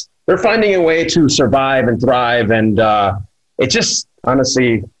yes, they're finding a way to survive and thrive. And it just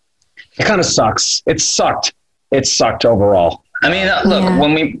honestly, it kind of sucks. It sucked overall. I mean, look,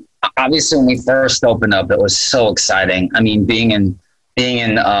 when we first opened up, it was so exciting. I mean, being in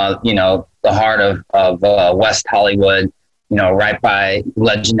the heart of West Hollywood, right by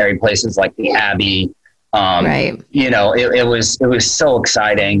legendary places like the Abbey. Right. It was so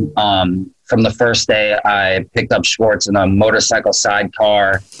exciting. From the first day I picked up Schwartz in a motorcycle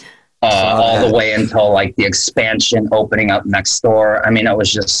sidecar, all the way until like the expansion opening up next door. I mean, it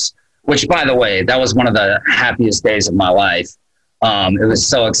was just, which by the way, that was one of the happiest days of my life. It was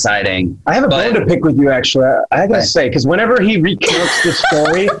so exciting. I have a bone to pick with you, actually. I gotta say, because whenever he recounts the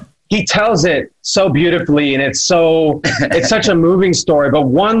story, he tells it so beautifully, and it's such a moving story. But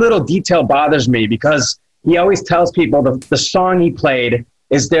one little detail bothers me, because he always tells people the song he played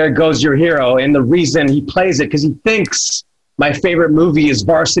is "There Goes Your Hero," and the reason he plays it because he thinks my favorite movie is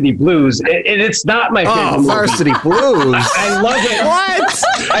Varsity Blues, and it's not my favorite movie. Varsity Blues. I love it. What?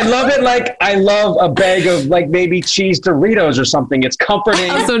 I love it like I love a bag of like maybe cheese Doritos or something. It's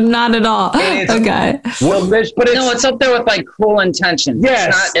comforting. So not at all. Okay. Well, but it's up there with like Cruel Intentions.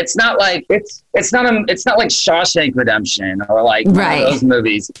 Yes. It's not like Shawshank Redemption or like those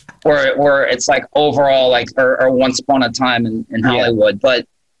movies where it's like overall like or Once Upon a Time in Hollywood, but.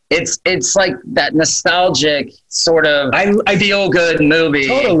 It's like that nostalgic sort of I feel good movie.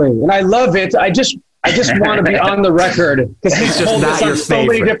 Totally, and I love it. I just want to be on the record because he's told us on so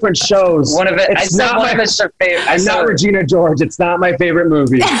many different shows. One of it, it's not my favorite. I'm not Regina George. It's not my favorite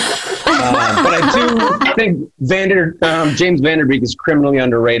movie, but I do think James Van Der Beek is criminally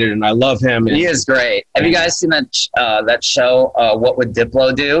underrated, and I love him. He is great. Have you guys seen that show? What Would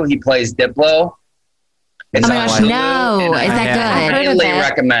Diplo Do? He plays Diplo. It's my gosh, no. Is that good? I highly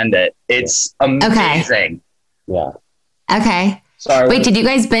recommend it. It's amazing. Okay. Yeah. Okay. Sorry. Wait, did you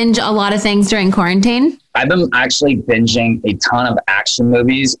guys binge a lot of things during quarantine? I've been actually binging a ton of action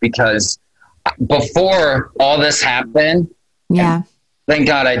movies because before all this happened, thank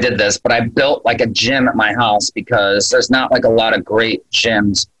God I did this, but I built like a gym at my house because there's not like a lot of great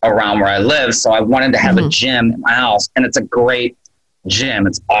gyms around where I live. So I wanted to have a gym in my house, and it's a great gym.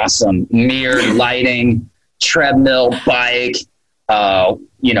 It's awesome. Mirrored lighting, treadmill, bike,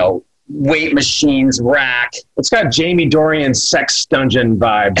 weight machines, rack. It's got Jamie Dorion's sex dungeon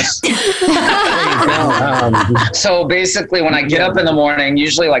vibes. So basically when I get up in the morning,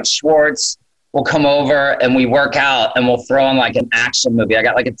 usually like Schwartz will come over and we work out and we'll throw on like an action movie. I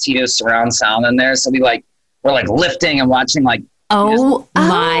got like a Tito surround sound in there. So we're like lifting and watching like, oh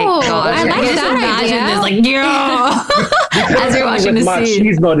my God. I like just imagine this like, as you're watching the scene.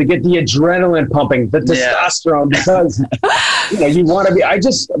 Machismo to get the adrenaline pumping, the testosterone, because you want to be.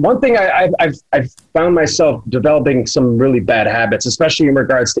 One thing I've found myself developing some really bad habits, especially in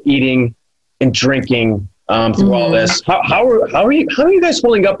regards to eating and drinking through all this. How are you guys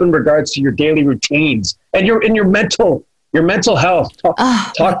holding up in regards to your daily routines and your mental health?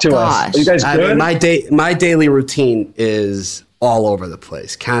 Talk to us. Are you guys good? I mean, my daily routine is all over the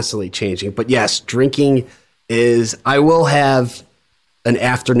place, constantly changing. But yes, drinking is, I will have an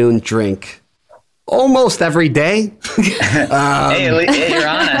afternoon drink almost every day. Hey, you're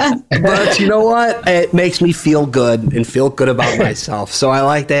honest. But you know what? It makes me feel good and feel good about myself. So I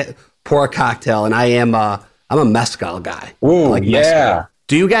like that. Pour a cocktail, and I'm a mezcal guy. Ooh, like mezcal.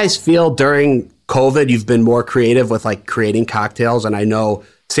 Do you guys feel during COVID you've been more creative with like creating cocktails? And I know,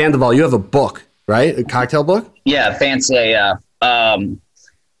 Sandoval, you have a book, right? A cocktail book? Yeah, fancy AF.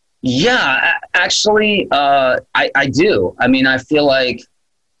 Actually, I do. I mean, I feel like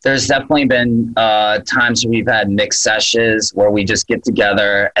there's definitely been times where we've had mixed sessions where we just get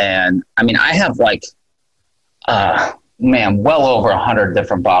together, and I mean, I have like, well over 100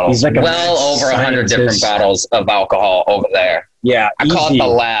 different bottles. Like over 100 different bottles of alcohol over there. Yeah, I call it the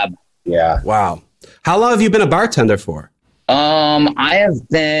lab. Yeah. Wow. How long have you been a bartender for? I have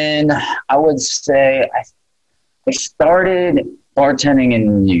been, I would say, I started bartending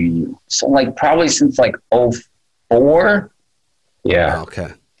in probably since like 2004. Yeah. Okay.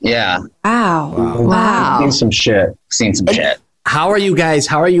 Yeah. Wow. Seen some shit. how are you guys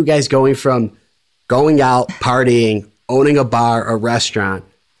going from going out, partying, owning a bar, a restaurant,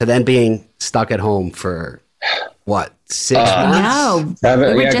 to then being stuck at home for what, 6 months? No,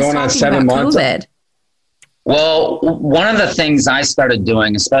 we were just going on talking 7 about months. COVID. Well, one of the things I started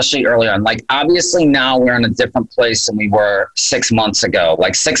doing, especially early on, like obviously now we're in a different place than we were 6 months ago.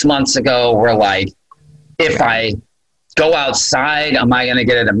 Like 6 months ago, we're like, if I go outside, am I going to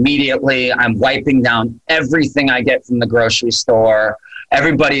get it immediately? I'm wiping down everything I get from the grocery store.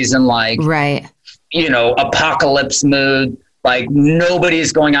 Everybody's in like, apocalypse mood. Like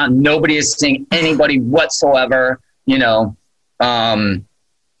nobody's going out. Nobody is seeing anybody whatsoever,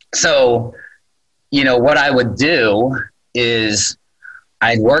 So, what I would do is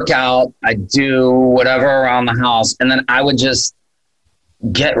I'd work out, I'd do whatever around the house, and then I would just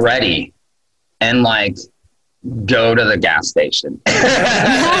get ready and like go to the gas station.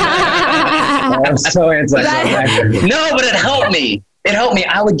 I'm so anti-climactic. No, but it helped me.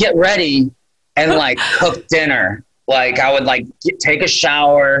 I would get ready and like cook dinner. Like I would like take a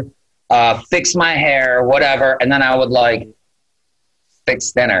shower, fix my hair, whatever. And then I would like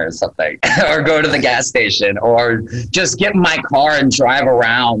fix dinner or something or go to the gas station or just get in my car and drive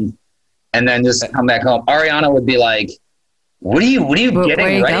around and then just come back home. Ariana would be like, what are you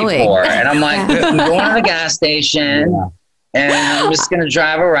getting ready for? And I'm like, I'm going to the gas station and I'm just going to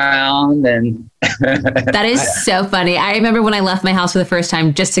drive around. And that is so funny. I remember when I left my house for the first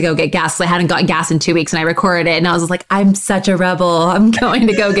time just to go get gas. I hadn't gotten gas in 2 weeks and I recorded it and I was like, I'm such a rebel. I'm going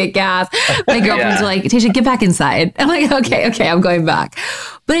to go get gas. My girlfriends were like, Tasha, get back inside. I'm like, okay, I'm going back.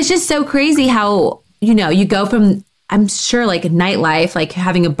 But it's just so crazy how, you go from, I'm sure like nightlife, like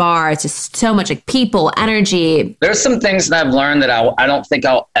having a bar, it's just so much like people, energy. There's some things that I've learned that I don't think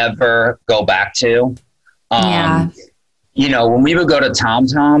I'll ever go back to. When we would go to Tom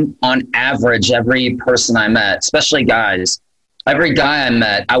Tom, on average, every person I met, especially guys, every guy I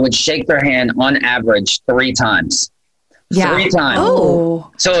met, I would shake their hand on average 3 times. Yeah. 3 times. Oh.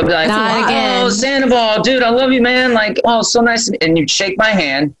 So it'd be like, oh, Sandoval, dude, I love you, man. Like, oh, so nice. And you'd shake my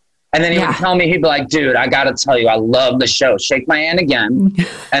hand. And then he would tell me, he'd be like, dude, I got to tell you, I love the show. Shake my hand again.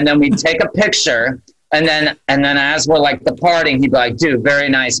 And then we'd take a picture. And then as we're like departing, he'd be like, dude, very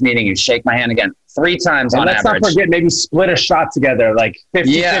nice meeting you. Shake my hand again. 3 times on average. Let's not forget, maybe split a shot together, like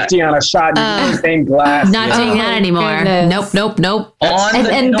 50-50 on a shot in the same glass. Not doing that anymore. Goodness. Nope.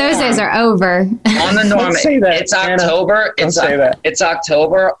 And those days are over. On the norm, it's October. It's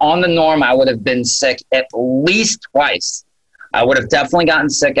October. On the norm, I would have been sick at least twice. I would have definitely gotten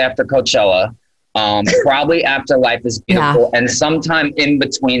sick after Coachella, probably after Life is Beautiful, and sometime in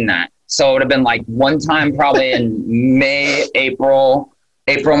between that. So it would have been like one time probably in April,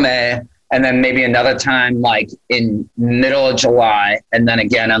 May, and then maybe another time like in middle of July, and then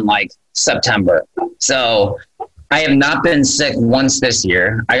again in like September. So I have not been sick once this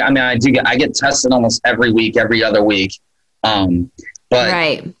year. I get tested almost every week, every other week.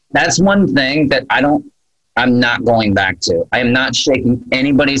 But that's one thing that I'm not going back to. I am not shaking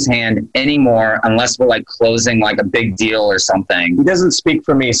anybody's hand anymore unless we're like closing like a big deal or something. He doesn't speak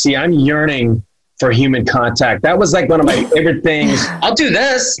for me. See, I'm yearning for human contact. That was like one of my favorite things. I'll do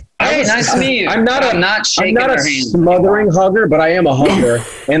this. Hey, nice to meet you. I'm not a smothering hugger, but I am a hugger.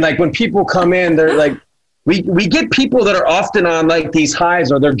 And like when people come in, they're like, we get people that are often on like these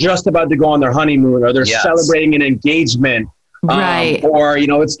highs, or they're just about to go on their honeymoon, or they're celebrating an engagement. Or,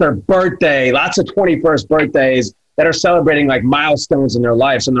 it's their birthday, lots of 21st birthdays that are celebrating like milestones in their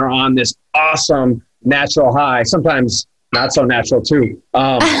lives. And they're on this awesome natural high, sometimes not so natural too.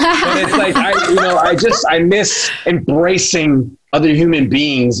 But it's like, I miss embracing other human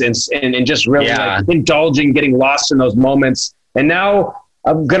beings and just really like indulging, getting lost in those moments. And now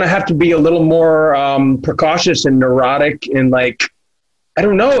I'm going to have to be a little more precautious and neurotic and like, I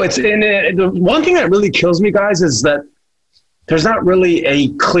don't know. The one thing that really kills me, guys, is that there's not really a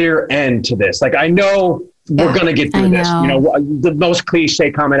clear end to this. Like, I know we're going to get through this. The most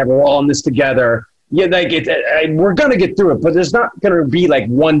cliche comment ever, we're all in this together. Yeah, like we're going to get through it, but there's not going to be like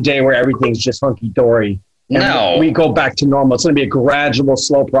one day where everything's just hunky-dory. And we go back to normal. It's going to be a gradual,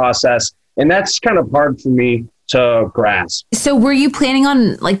 slow process. And that's kind of hard for me to grasp. So were you planning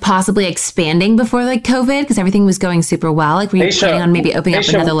on like possibly expanding before like COVID? Because everything was going super well. Like, were you planning on maybe opening up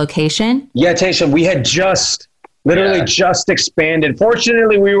another location? Yeah, Tasha, we had just expanded.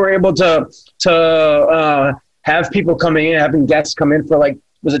 Fortunately, we were able to have people coming in, having guests come in for like,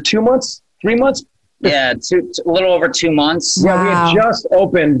 was it 2 months, 3 months? Yeah, a little over 2 months. Yeah, we had just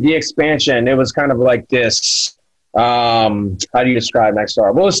opened the expansion. It was kind of like this, how do you describe next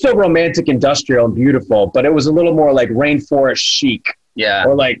door? Well, it was still romantic, industrial, and beautiful, but it was a little more like rainforest chic. Yeah.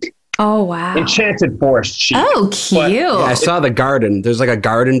 Or like Oh, wow. Enchanted Forest chic. Oh, cute. But, yeah, I saw the garden. There's like a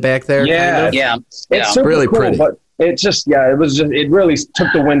garden back there. Yeah. Kind of. Yeah. It's super really cool, pretty. but it really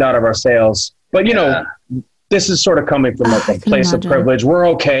took the wind out of our sails. But, you know, this is sort of coming from like a place of privilege. We're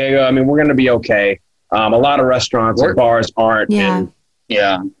okay. I mean, we're going to be okay. A lot of restaurants and bars aren't.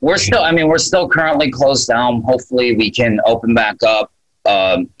 Yeah. We're still currently closed down. Hopefully we can open back up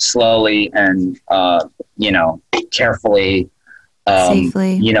slowly and, carefully,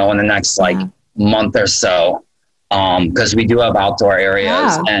 safely, in the next month or so. Cause we do have outdoor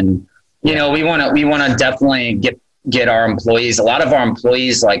areas and, we want to definitely get our employees. A lot of our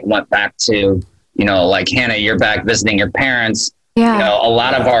employees went back to, Hannah, you're back visiting your parents. Yeah. A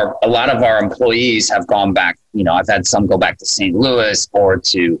lot of our employees have gone back. I've had some go back to St. Louis or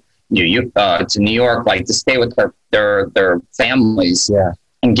to New York, to stay with their families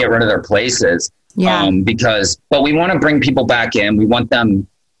and get rid of their places. Yeah. But we want to bring people back in. We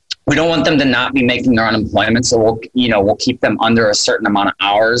don't want them to not be making their unemployment. So we'll keep them under a certain amount of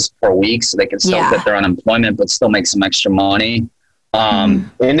hours per week so they can still get their unemployment, but still make some extra money. And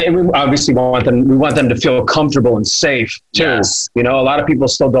we obviously want them to feel comfortable and safe too. Yes. A lot of people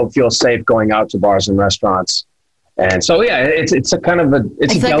still don't feel safe going out to bars and restaurants. And so, it's a kind of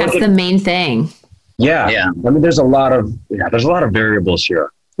it's a delicate, that's the main thing. Yeah. Yeah. I mean, there's a lot of variables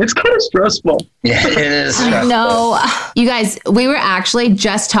here. It's kind of stressful. Yeah, it is stressful. No, you guys, we were actually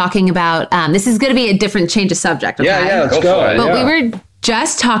just talking about, this is going to be a different change of subject. Okay? Yeah, let's go. But we were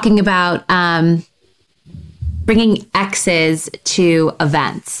just talking about bringing exes to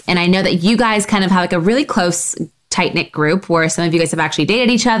events. And I know that you guys kind of have a really close, tight-knit group where some of you guys have actually dated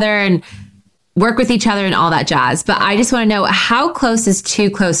each other and work with each other and all that jazz. But I just want to know, how close is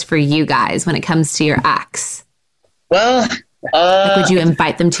too close for you guys when it comes to your ex? Well... would you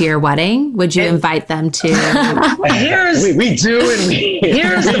invite them to your wedding? Would you invite them to? We do, and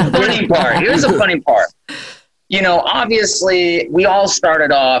here's the funny part. Here's the funny part. Obviously, we all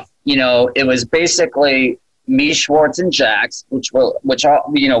started off. It was basically me, Schwartz, and Jax, which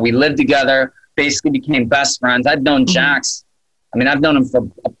we lived together. Basically, became best friends. I've known Jax. I mean, I've known him for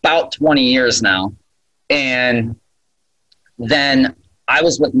about 20 years now, and then I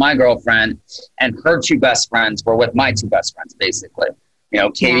was with my girlfriend, and her two best friends were with my two best friends, basically.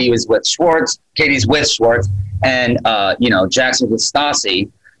 Katie was with Schwartz. Katie's with Schwartz. And, Jackson was with Stassi.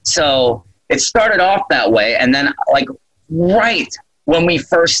 So it started off that way. And then, right when we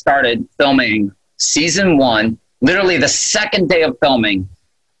first started filming season 1, literally the second day of filming,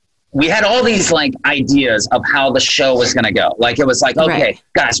 we had all these ideas of how the show was going to go. It was okay,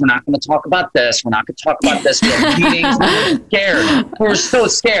 guys, we're not going to talk about this. We're not going to talk about this. We had meetings. We were scared. We were so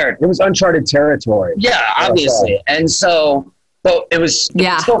scared. It was uncharted territory. Yeah, obviously. And so, but it was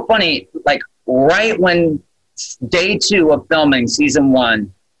so funny. Right when day 2 of filming season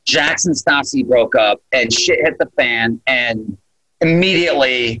 1, Jax and Stassi broke up and shit hit the fan. And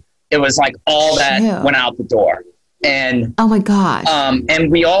immediately it was all that went out the door. And oh my gosh.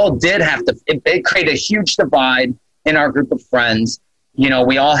 And we all did have to, it created a huge divide in our group of friends.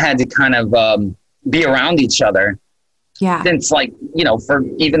 We all had to kind of be around each other. Yeah. Since for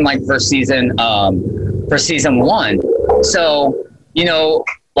season 1. So,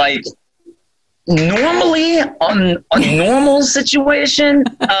 normally on a normal situation,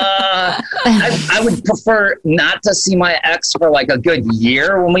 I would prefer not to see my ex for a good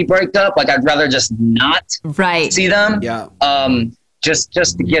year when we break up. I'd rather just not see them. Yeah. Just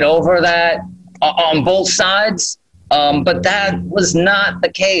to get over that on both sides. But that was not the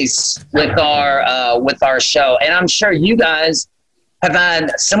case with our show. And I'm sure you guys have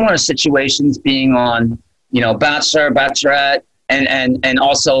had similar situations being on, Bachelor, Bachelorette, and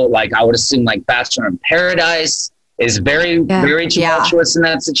also I would assume Bachelor in Paradise is very tumultuous in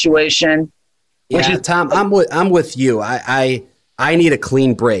that situation. Yeah, Tom, I'm with you. I need a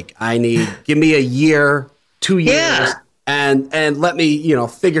clean break. Give me a year, 2 years, and let me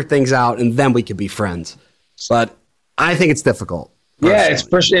figure things out, and then we could be friends. But I think it's difficult.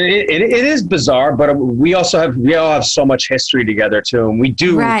 Personally. Yeah, it is bizarre, but we all have so much history together too, and we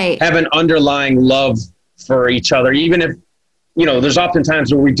do have an underlying love for each other, even if. There's often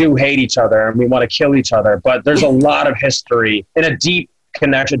times where we do hate each other and we want to kill each other, but there's a lot of history and a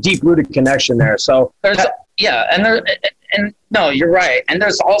deep-rooted connection there. So no, you're right. And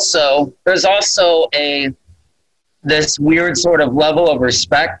there's also this weird sort of level of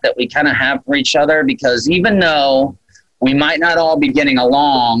respect that we kind of have for each other, because even though we might not all be getting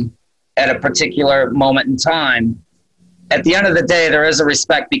along at a particular moment in time, at the end of the day, there is a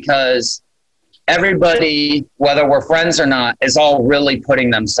respect because everybody, whether we're friends or not, is all really putting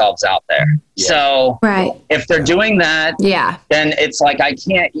themselves out there. Yeah. So if they're doing that, then it's like, I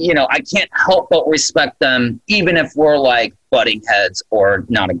can't help but respect them, even if we're like butting heads or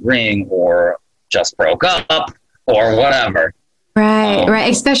not agreeing or just broke up or whatever. Right.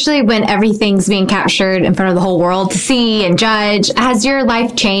 Especially when everything's being captured in front of the whole world to see and judge. Has your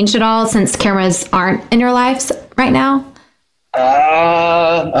life changed at all since cameras aren't in your lives right now?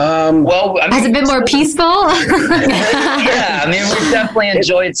 Well, I mean, has it been more peaceful? Yeah, I mean, we've definitely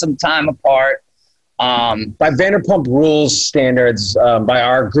enjoyed some time apart. By Vanderpump Rules standards, by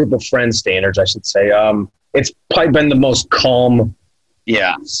our group of friends standards, I should say, it's probably been the most calm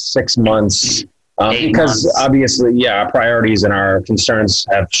 6 months. Because months. Obviously, our priorities and our concerns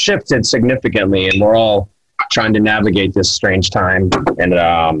have shifted significantly, and we're all trying to navigate this strange time and,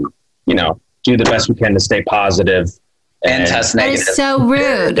 do the best we can to stay positive. And test negative. That is so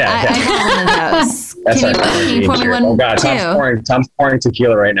rude. I have one of those. Can you pour me one? Oh God, Tom's pouring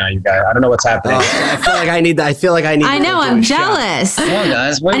tequila right now, you guys. I don't know what's happening. I feel like I need that. I know, I'm jealous. Come on,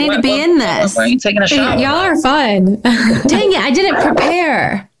 guys. I need to be in this. Why are you taking a shot? Y'all are fun. Dang it, I didn't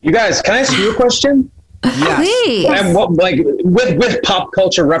prepare. You guys, can I ask you a question? Yes. Please. And with pop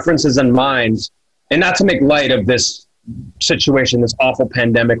culture references in mind, and not to make light of this situation, this awful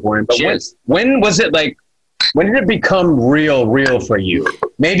pandemic we're in, but when was it like, when did it become real for you?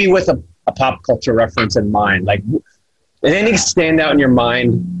 Maybe with a pop culture reference in mind. Like, did anything stand out in your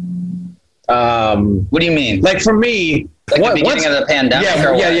mind? What do you mean? Like for me, like the beginning of the pandemic?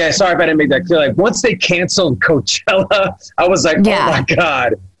 Yeah. Sorry if I didn't make that clear. Like once they canceled Coachella, I was like, oh my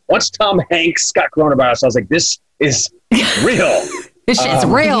God. Once Tom Hanks got coronavirus, I was like, this is real. This shit's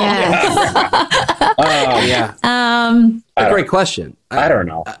real. A great question. I don't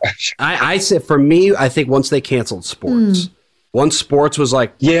know. I said for me, I think once they canceled sports, once sports was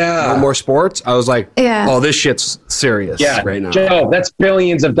like, no more sports, I was like, oh, this shit's serious right now. Joe, that's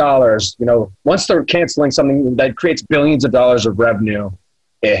billions of dollars. Once they're canceling something that creates billions of dollars of revenue,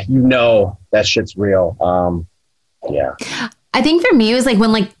 that shit's real. I think for me, it was like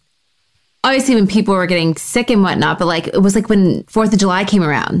when obviously when people were getting sick and whatnot, but it was like when 4th of July came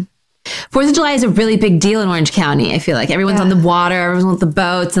around. 4th of July is a really big deal in Orange County. I feel like everyone's on the water, everyone's on the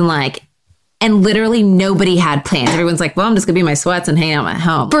boats, and literally nobody had plans. Everyone's like, well, I'm just gonna be in my sweats and hang out at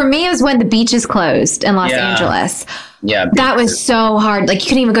home. For me, it was when the beaches closed in Los Angeles. Yeah. That was so hard. Like you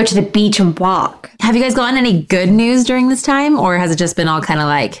couldn't even go to the beach and walk. Have you guys gotten any good news during this time, or has it just been all kind of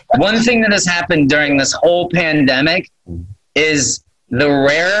like... One thing that has happened during this whole pandemic is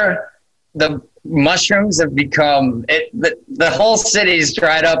the mushrooms have become the whole city's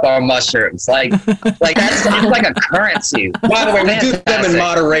dried up on mushrooms. Like it's like a currency. By the way, we do them in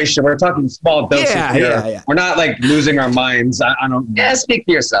moderation. We're talking small doses here. Yeah. We're not like losing our minds. I don't. Yeah, speak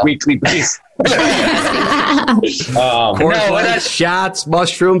for yourself. Weekly, please. Shots,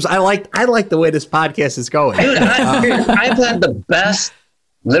 mushrooms. I like the way this podcast is going. Dude, I've had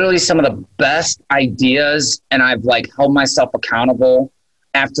literally some of the best ideas, and I've held myself accountable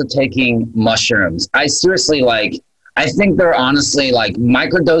after taking mushrooms. I seriously I think they're honestly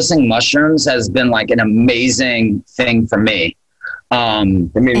microdosing mushrooms has been an amazing thing for me.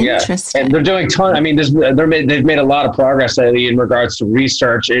 And they're doing they've made a lot of progress lately in regards to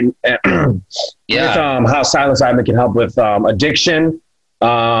research with how psilocybin can help with addiction,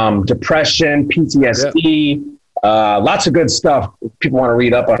 depression, PTSD. Lots of good stuff. People want to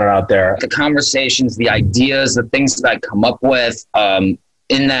read up on it out there. The conversations, the ideas, the things that I come up with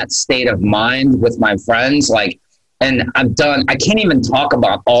in that state of mind with my friends, and I can't even talk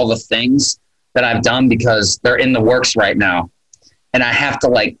about all the things that I've done because they're in the works right now. And I have to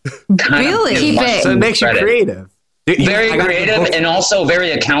keep it. So it makes you creative. Very creative and also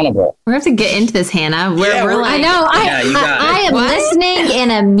very accountable. We're going to have to get into this, Hannah. I know. I am listening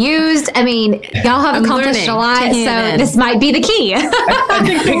and amused. I mean, y'all have accomplished a lot, so this might be the key. I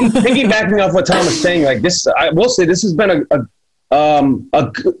think piggybacking off what Tom was saying, this, I will say this has been a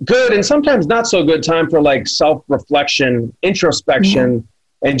good and sometimes not so good time for self-reflection, introspection,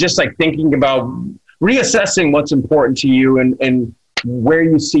 and just thinking about reassessing what's important to you and where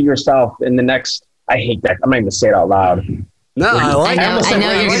you see yourself in the next. I hate that. I'm not even going to say it out loud. No, I know what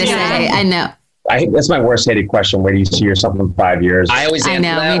you're going to say. I know. That's my worst hated question. Where do you see yourself in 5 years? I always answer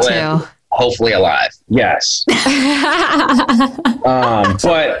that with, hopefully alive. Yes.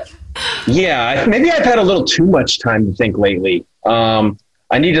 But yeah, maybe I've had a little too much time to think lately.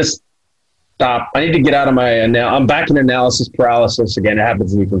 I need to stop. I need to get out of I'm back in analysis paralysis again. It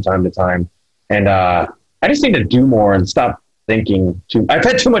happens to me from time to time. And I just need to do more and stop thinking I've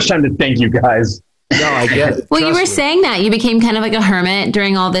had too much time to think, you guys. No, I get it. Well, you were saying that you became kind of like a hermit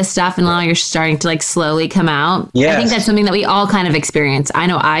during all this stuff, and now you're starting to like slowly come out. Yes. I think that's something that we all kind of experience. I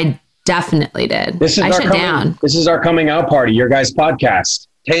know I definitely did. This is our coming out party, your guys' podcast.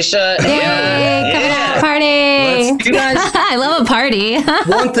 Tasha, coming out party. You guys, I love a party.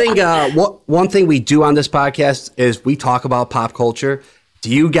 One thing we do on this podcast is we talk about pop culture.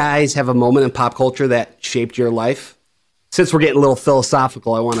 Do you guys have a moment in pop culture that shaped your life? Since we're getting a little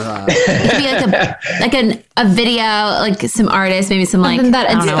philosophical, I want to maybe a video, like some artists, maybe some like something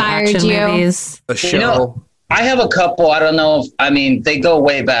that inspired you. Movies. a show. I have a couple. I don't know if they go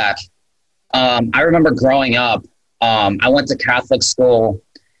way back. I remember growing up. I went to Catholic school,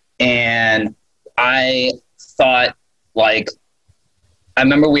 and I thought I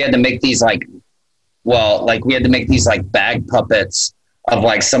remember we had to make these bag puppets of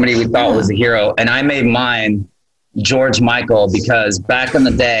like somebody we thought was a hero, and I made mine George Michael because back in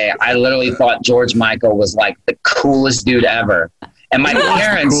the day, I literally thought George Michael was like the coolest dude ever. And my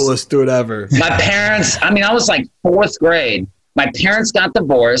parents, coolest dude ever. My parents, I was like 4th grade. My parents got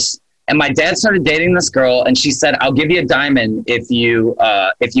divorced, and my dad started dating this girl, and she said, "I'll give you a diamond if you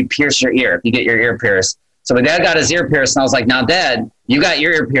pierce your ear, if you get your ear pierced." So my dad got his ear pierced, and I was like, "Now, Dad, you got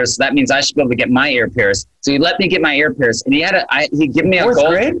your ear pierced, so that means I should be able to get my ear pierced." So he let me get my ear pierced, and he gave me a 4th gold.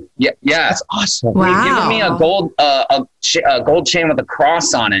 grade? Yeah, That's awesome. Wow. He gave me a gold chain with a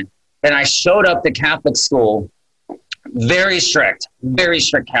cross on it, and I showed up to Catholic school. Very strict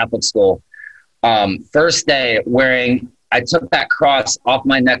Catholic school. First day I took that cross off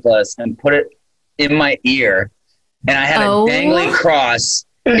my necklace and put it in my ear, and I had a dangly cross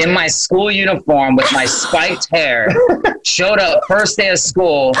in my school uniform with my spiked hair. Showed up first day of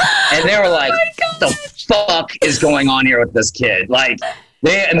school, and they were like, "What the fuck is going on here with this kid?" Like,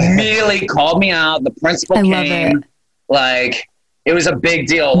 they immediately called me out. The principal came. Like, it was a big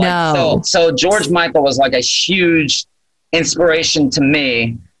deal. Like, so George Michael was like a huge inspiration to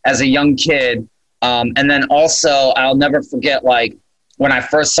me as a young kid. And then also, I'll never forget, like, when I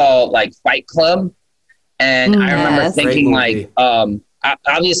first saw like Fight Club, and I remember thinking like,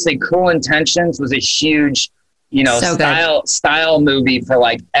 obviously Cruel Intentions was a huge, style movie for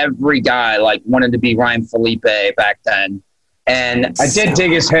like every guy, like wanted to be Ryan Felipe back then. And I did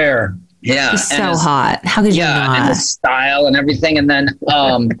dig his hair. Yeah. He's so hot. How could you not? And the style and everything. And then,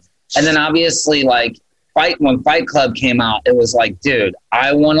 obviously like when Fight Club came out, it was like, dude,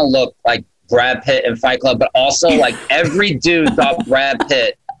 I want to look like Brad Pitt in Fight Club, but also like every dude thought Brad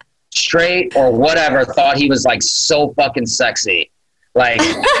Pitt, straight or whatever, thought he was like so fucking sexy. Like,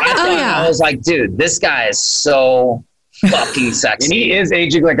 I was like, dude, this guy is so fucking sexy. And he is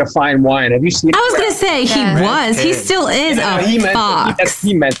aging like a fine wine. Have you seen? I was going to say he still is he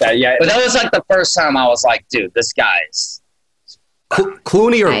meant that. Yeah. But that was like the first time I was like, dude, this guy's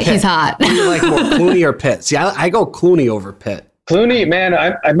Clooney or Pitt? He's hot. Who do you like more, Clooney or Pitt? See, I go Clooney over Pitt. Clooney, man,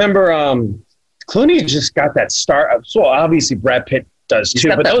 I remember Clooney just got that star. So obviously Brad Pitt does too.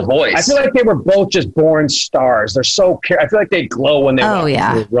 But those voice. I feel like they were both just born stars. They're so I feel like they glow when they walk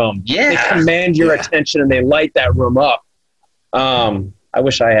into the room. Yeah. They command your attention and they light that room up. I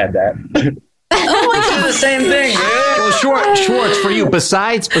wish I had that. It's the same thing, dude. Well, Schwartz, for you,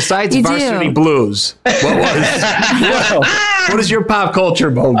 besides Varsity Blues, what is your pop culture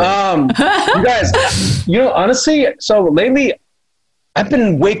moment? You guys, honestly, so lately I've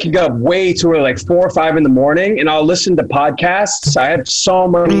been waking up way too early, like 4 or 5 in the morning, and I'll listen to podcasts. I have so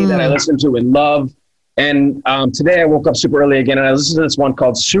many that I listen to and love. And today I woke up super early again, and I listened to this one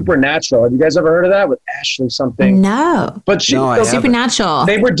called Supernatural. Have you guys ever heard of that with Ashley something? No. But Supernatural.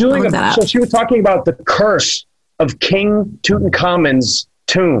 They were doing so she was talking about the curse of King Tutankhamun's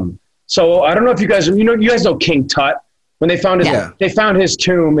tomb. So I don't know if you guys know King Tut. When they found his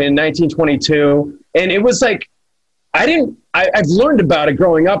tomb in 1922, and it was like, I've learned about it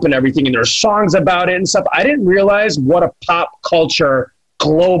growing up and everything, and there's songs about it and stuff. I didn't realize what a pop culture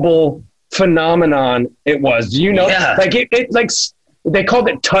global phenomenon it was. Do you know? Yeah. Like it like they called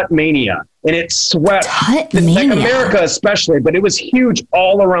it Tut Mania, and it swept like America especially, but it was huge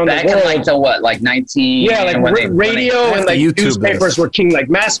all around the world. Back in like the what, like 19? Yeah, like radio and like newspapers were king. Like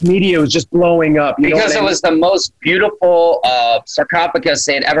mass media was just blowing up. Because it was the most beautiful sarcophagus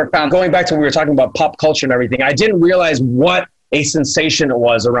they had ever found. Going back to when we were talking about pop culture and everything, I didn't realize what a sensation it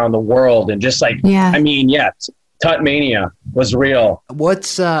was around the world, and just like Tut Mania was real.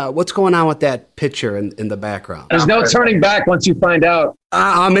 What's going on with that picture in the background? There's no turning back once you find out.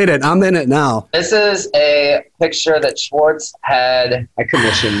 I'm in it now. This is a picture that Schwartz had.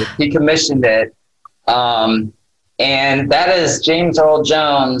 He commissioned it. And that is James Earl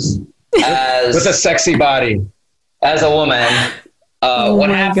Jones with a sexy body. As a woman. What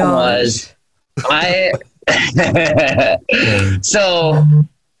happened was So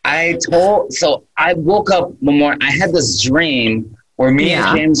I woke up one morning. I had this dream where me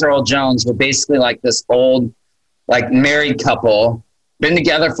and James Earl Jones were basically like this old, like married couple, been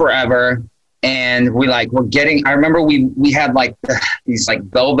together forever. And we like, we're getting, I remember we had like these like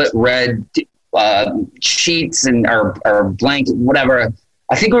velvet red sheets and our blanket, whatever.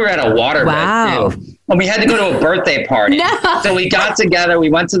 I think we were at a waterbed too. And we had to go to a birthday party. No. So we got together, we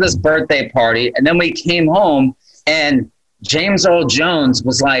went to this birthday party, and then we came home, and James Earl Jones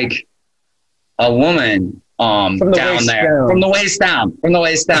was like a woman down there. From the waist down.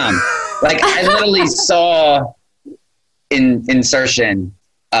 Like I literally saw insertion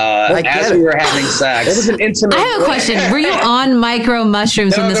as we were having sex. It was an intimate. I have a question. Were you on micro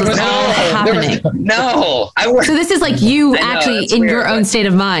mushrooms when this was all happening? No. So this is like you actually in your own state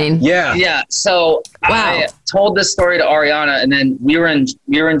of mind. Yeah. Yeah. So I told this story to Ariana, and then we were in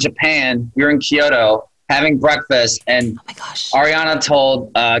Japan. We were in Kyoto having breakfast, and oh my gosh. Ariana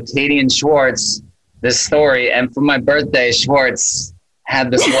told Katie and Schwartz this story, and for my birthday, Schwartz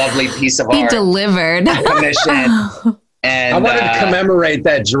had this lovely piece of art. He delivered. Commissioned. And I wanted to commemorate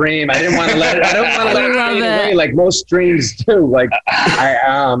that dream. I didn't want to let it. I don't want to let it fade away like most dreams do. Like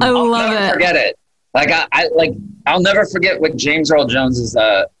I love it. Forget it. Like I'll never forget what James Earl Jones's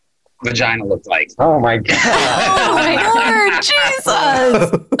vagina looked like. Oh my god! Oh my Lord,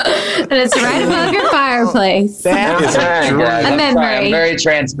 Jesus! And it's right above your fireplace. That is a dream. I'm sorry, I'm very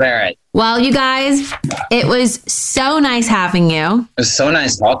transparent. Well, you guys, it was so nice having you. It was so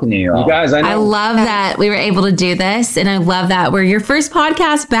nice talking to you all. You guys, I love that we were able to do this, and I love that we're your first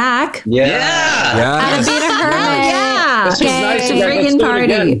podcast back. Yeah. Out of being a hermit. Yeah. This was nice. It's a freaking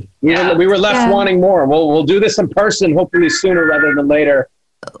party. We were left wanting more. We'll do this in person, hopefully sooner rather than later.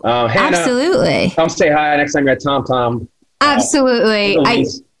 Hannah, absolutely. Come say hi next time you're at Tom Tom. Absolutely.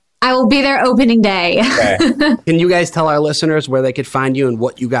 I will be there opening day. Okay. Can you guys tell our listeners where they could find you and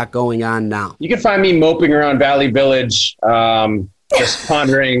what you got going on now? You can find me moping around Valley Village, just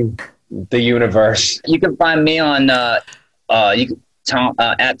pondering the universe. You can find me on at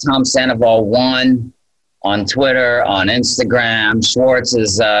Tom Sandoval 1 on Twitter, on Instagram. Schwartz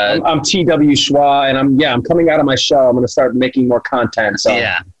is I'm TW Schwa, and I'm coming out of my shell. I'm going to start making more content. So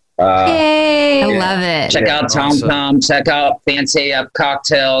yeah. Yay! I love it. Check out Tom Tom. Check out Fancy Up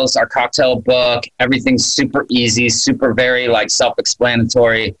Cocktails, our cocktail book. Everything's super easy, super very like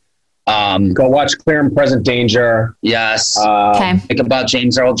self-explanatory. Go watch Clear and Present Danger. Yes. Okay. Think about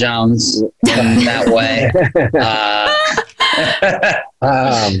James Earl Jones in that way.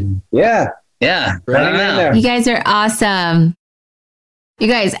 Yeah. You guys are awesome. You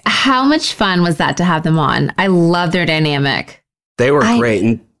guys, how much fun was that to have them on? I love their dynamic. They were great.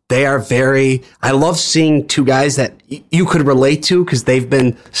 And they are I love seeing two guys that you could relate to because they've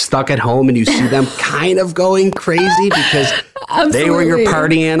been stuck at home and you see them kind of going crazy because they were your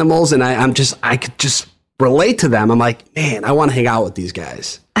party animals. And I could just relate to them. I'm like, man, I want to hang out with these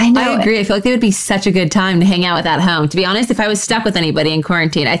guys. I know. I agree. I feel like they would be such a good time to hang out with at home. To be honest, if I was stuck with anybody in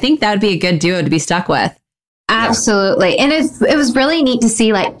quarantine, I think that would be a good duo to be stuck with. Absolutely. And it was really neat to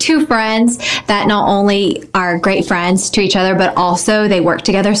see like two friends that not only are great friends to each other, but also they work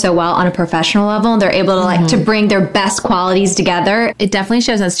together so well on a professional level. And they're able to like to bring their best qualities together. It definitely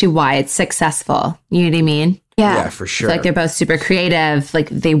shows us to why it's successful. You know what I mean? Yeah, for sure. Like they're both super creative. Like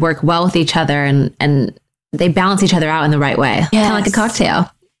they work well with each other and they balance each other out in the right way. Kind of like a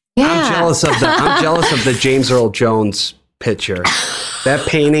cocktail. Yeah. I'm jealous of the James Earl Jones picture. That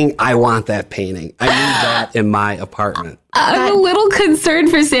painting, I want that painting. I need that in my apartment. I'm a little concerned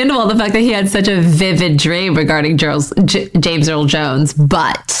for Sandoval, the fact that he had such a vivid dream regarding James Earl Jones,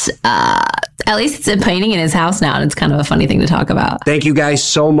 but at least it's a painting in his house now, and it's kind of a funny thing to talk about. Thank you guys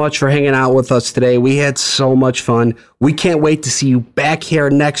so much for hanging out with us today. We had so much fun. We can't wait to see you back here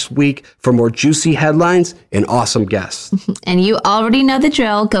next week for more juicy headlines and awesome guests. And you already know the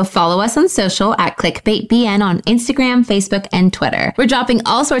drill. Go follow us on social at ClickbaitBN on Instagram, Facebook, and Twitter. We're dropping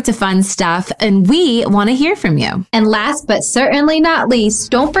all sorts of fun stuff, and we want to hear from you. And last but certainly not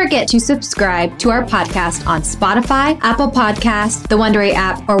least, don't forget to subscribe to our podcast on Spotify, Apple Podcasts, the Wondery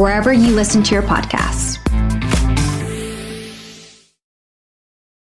app, or wherever you listen to your podcasts.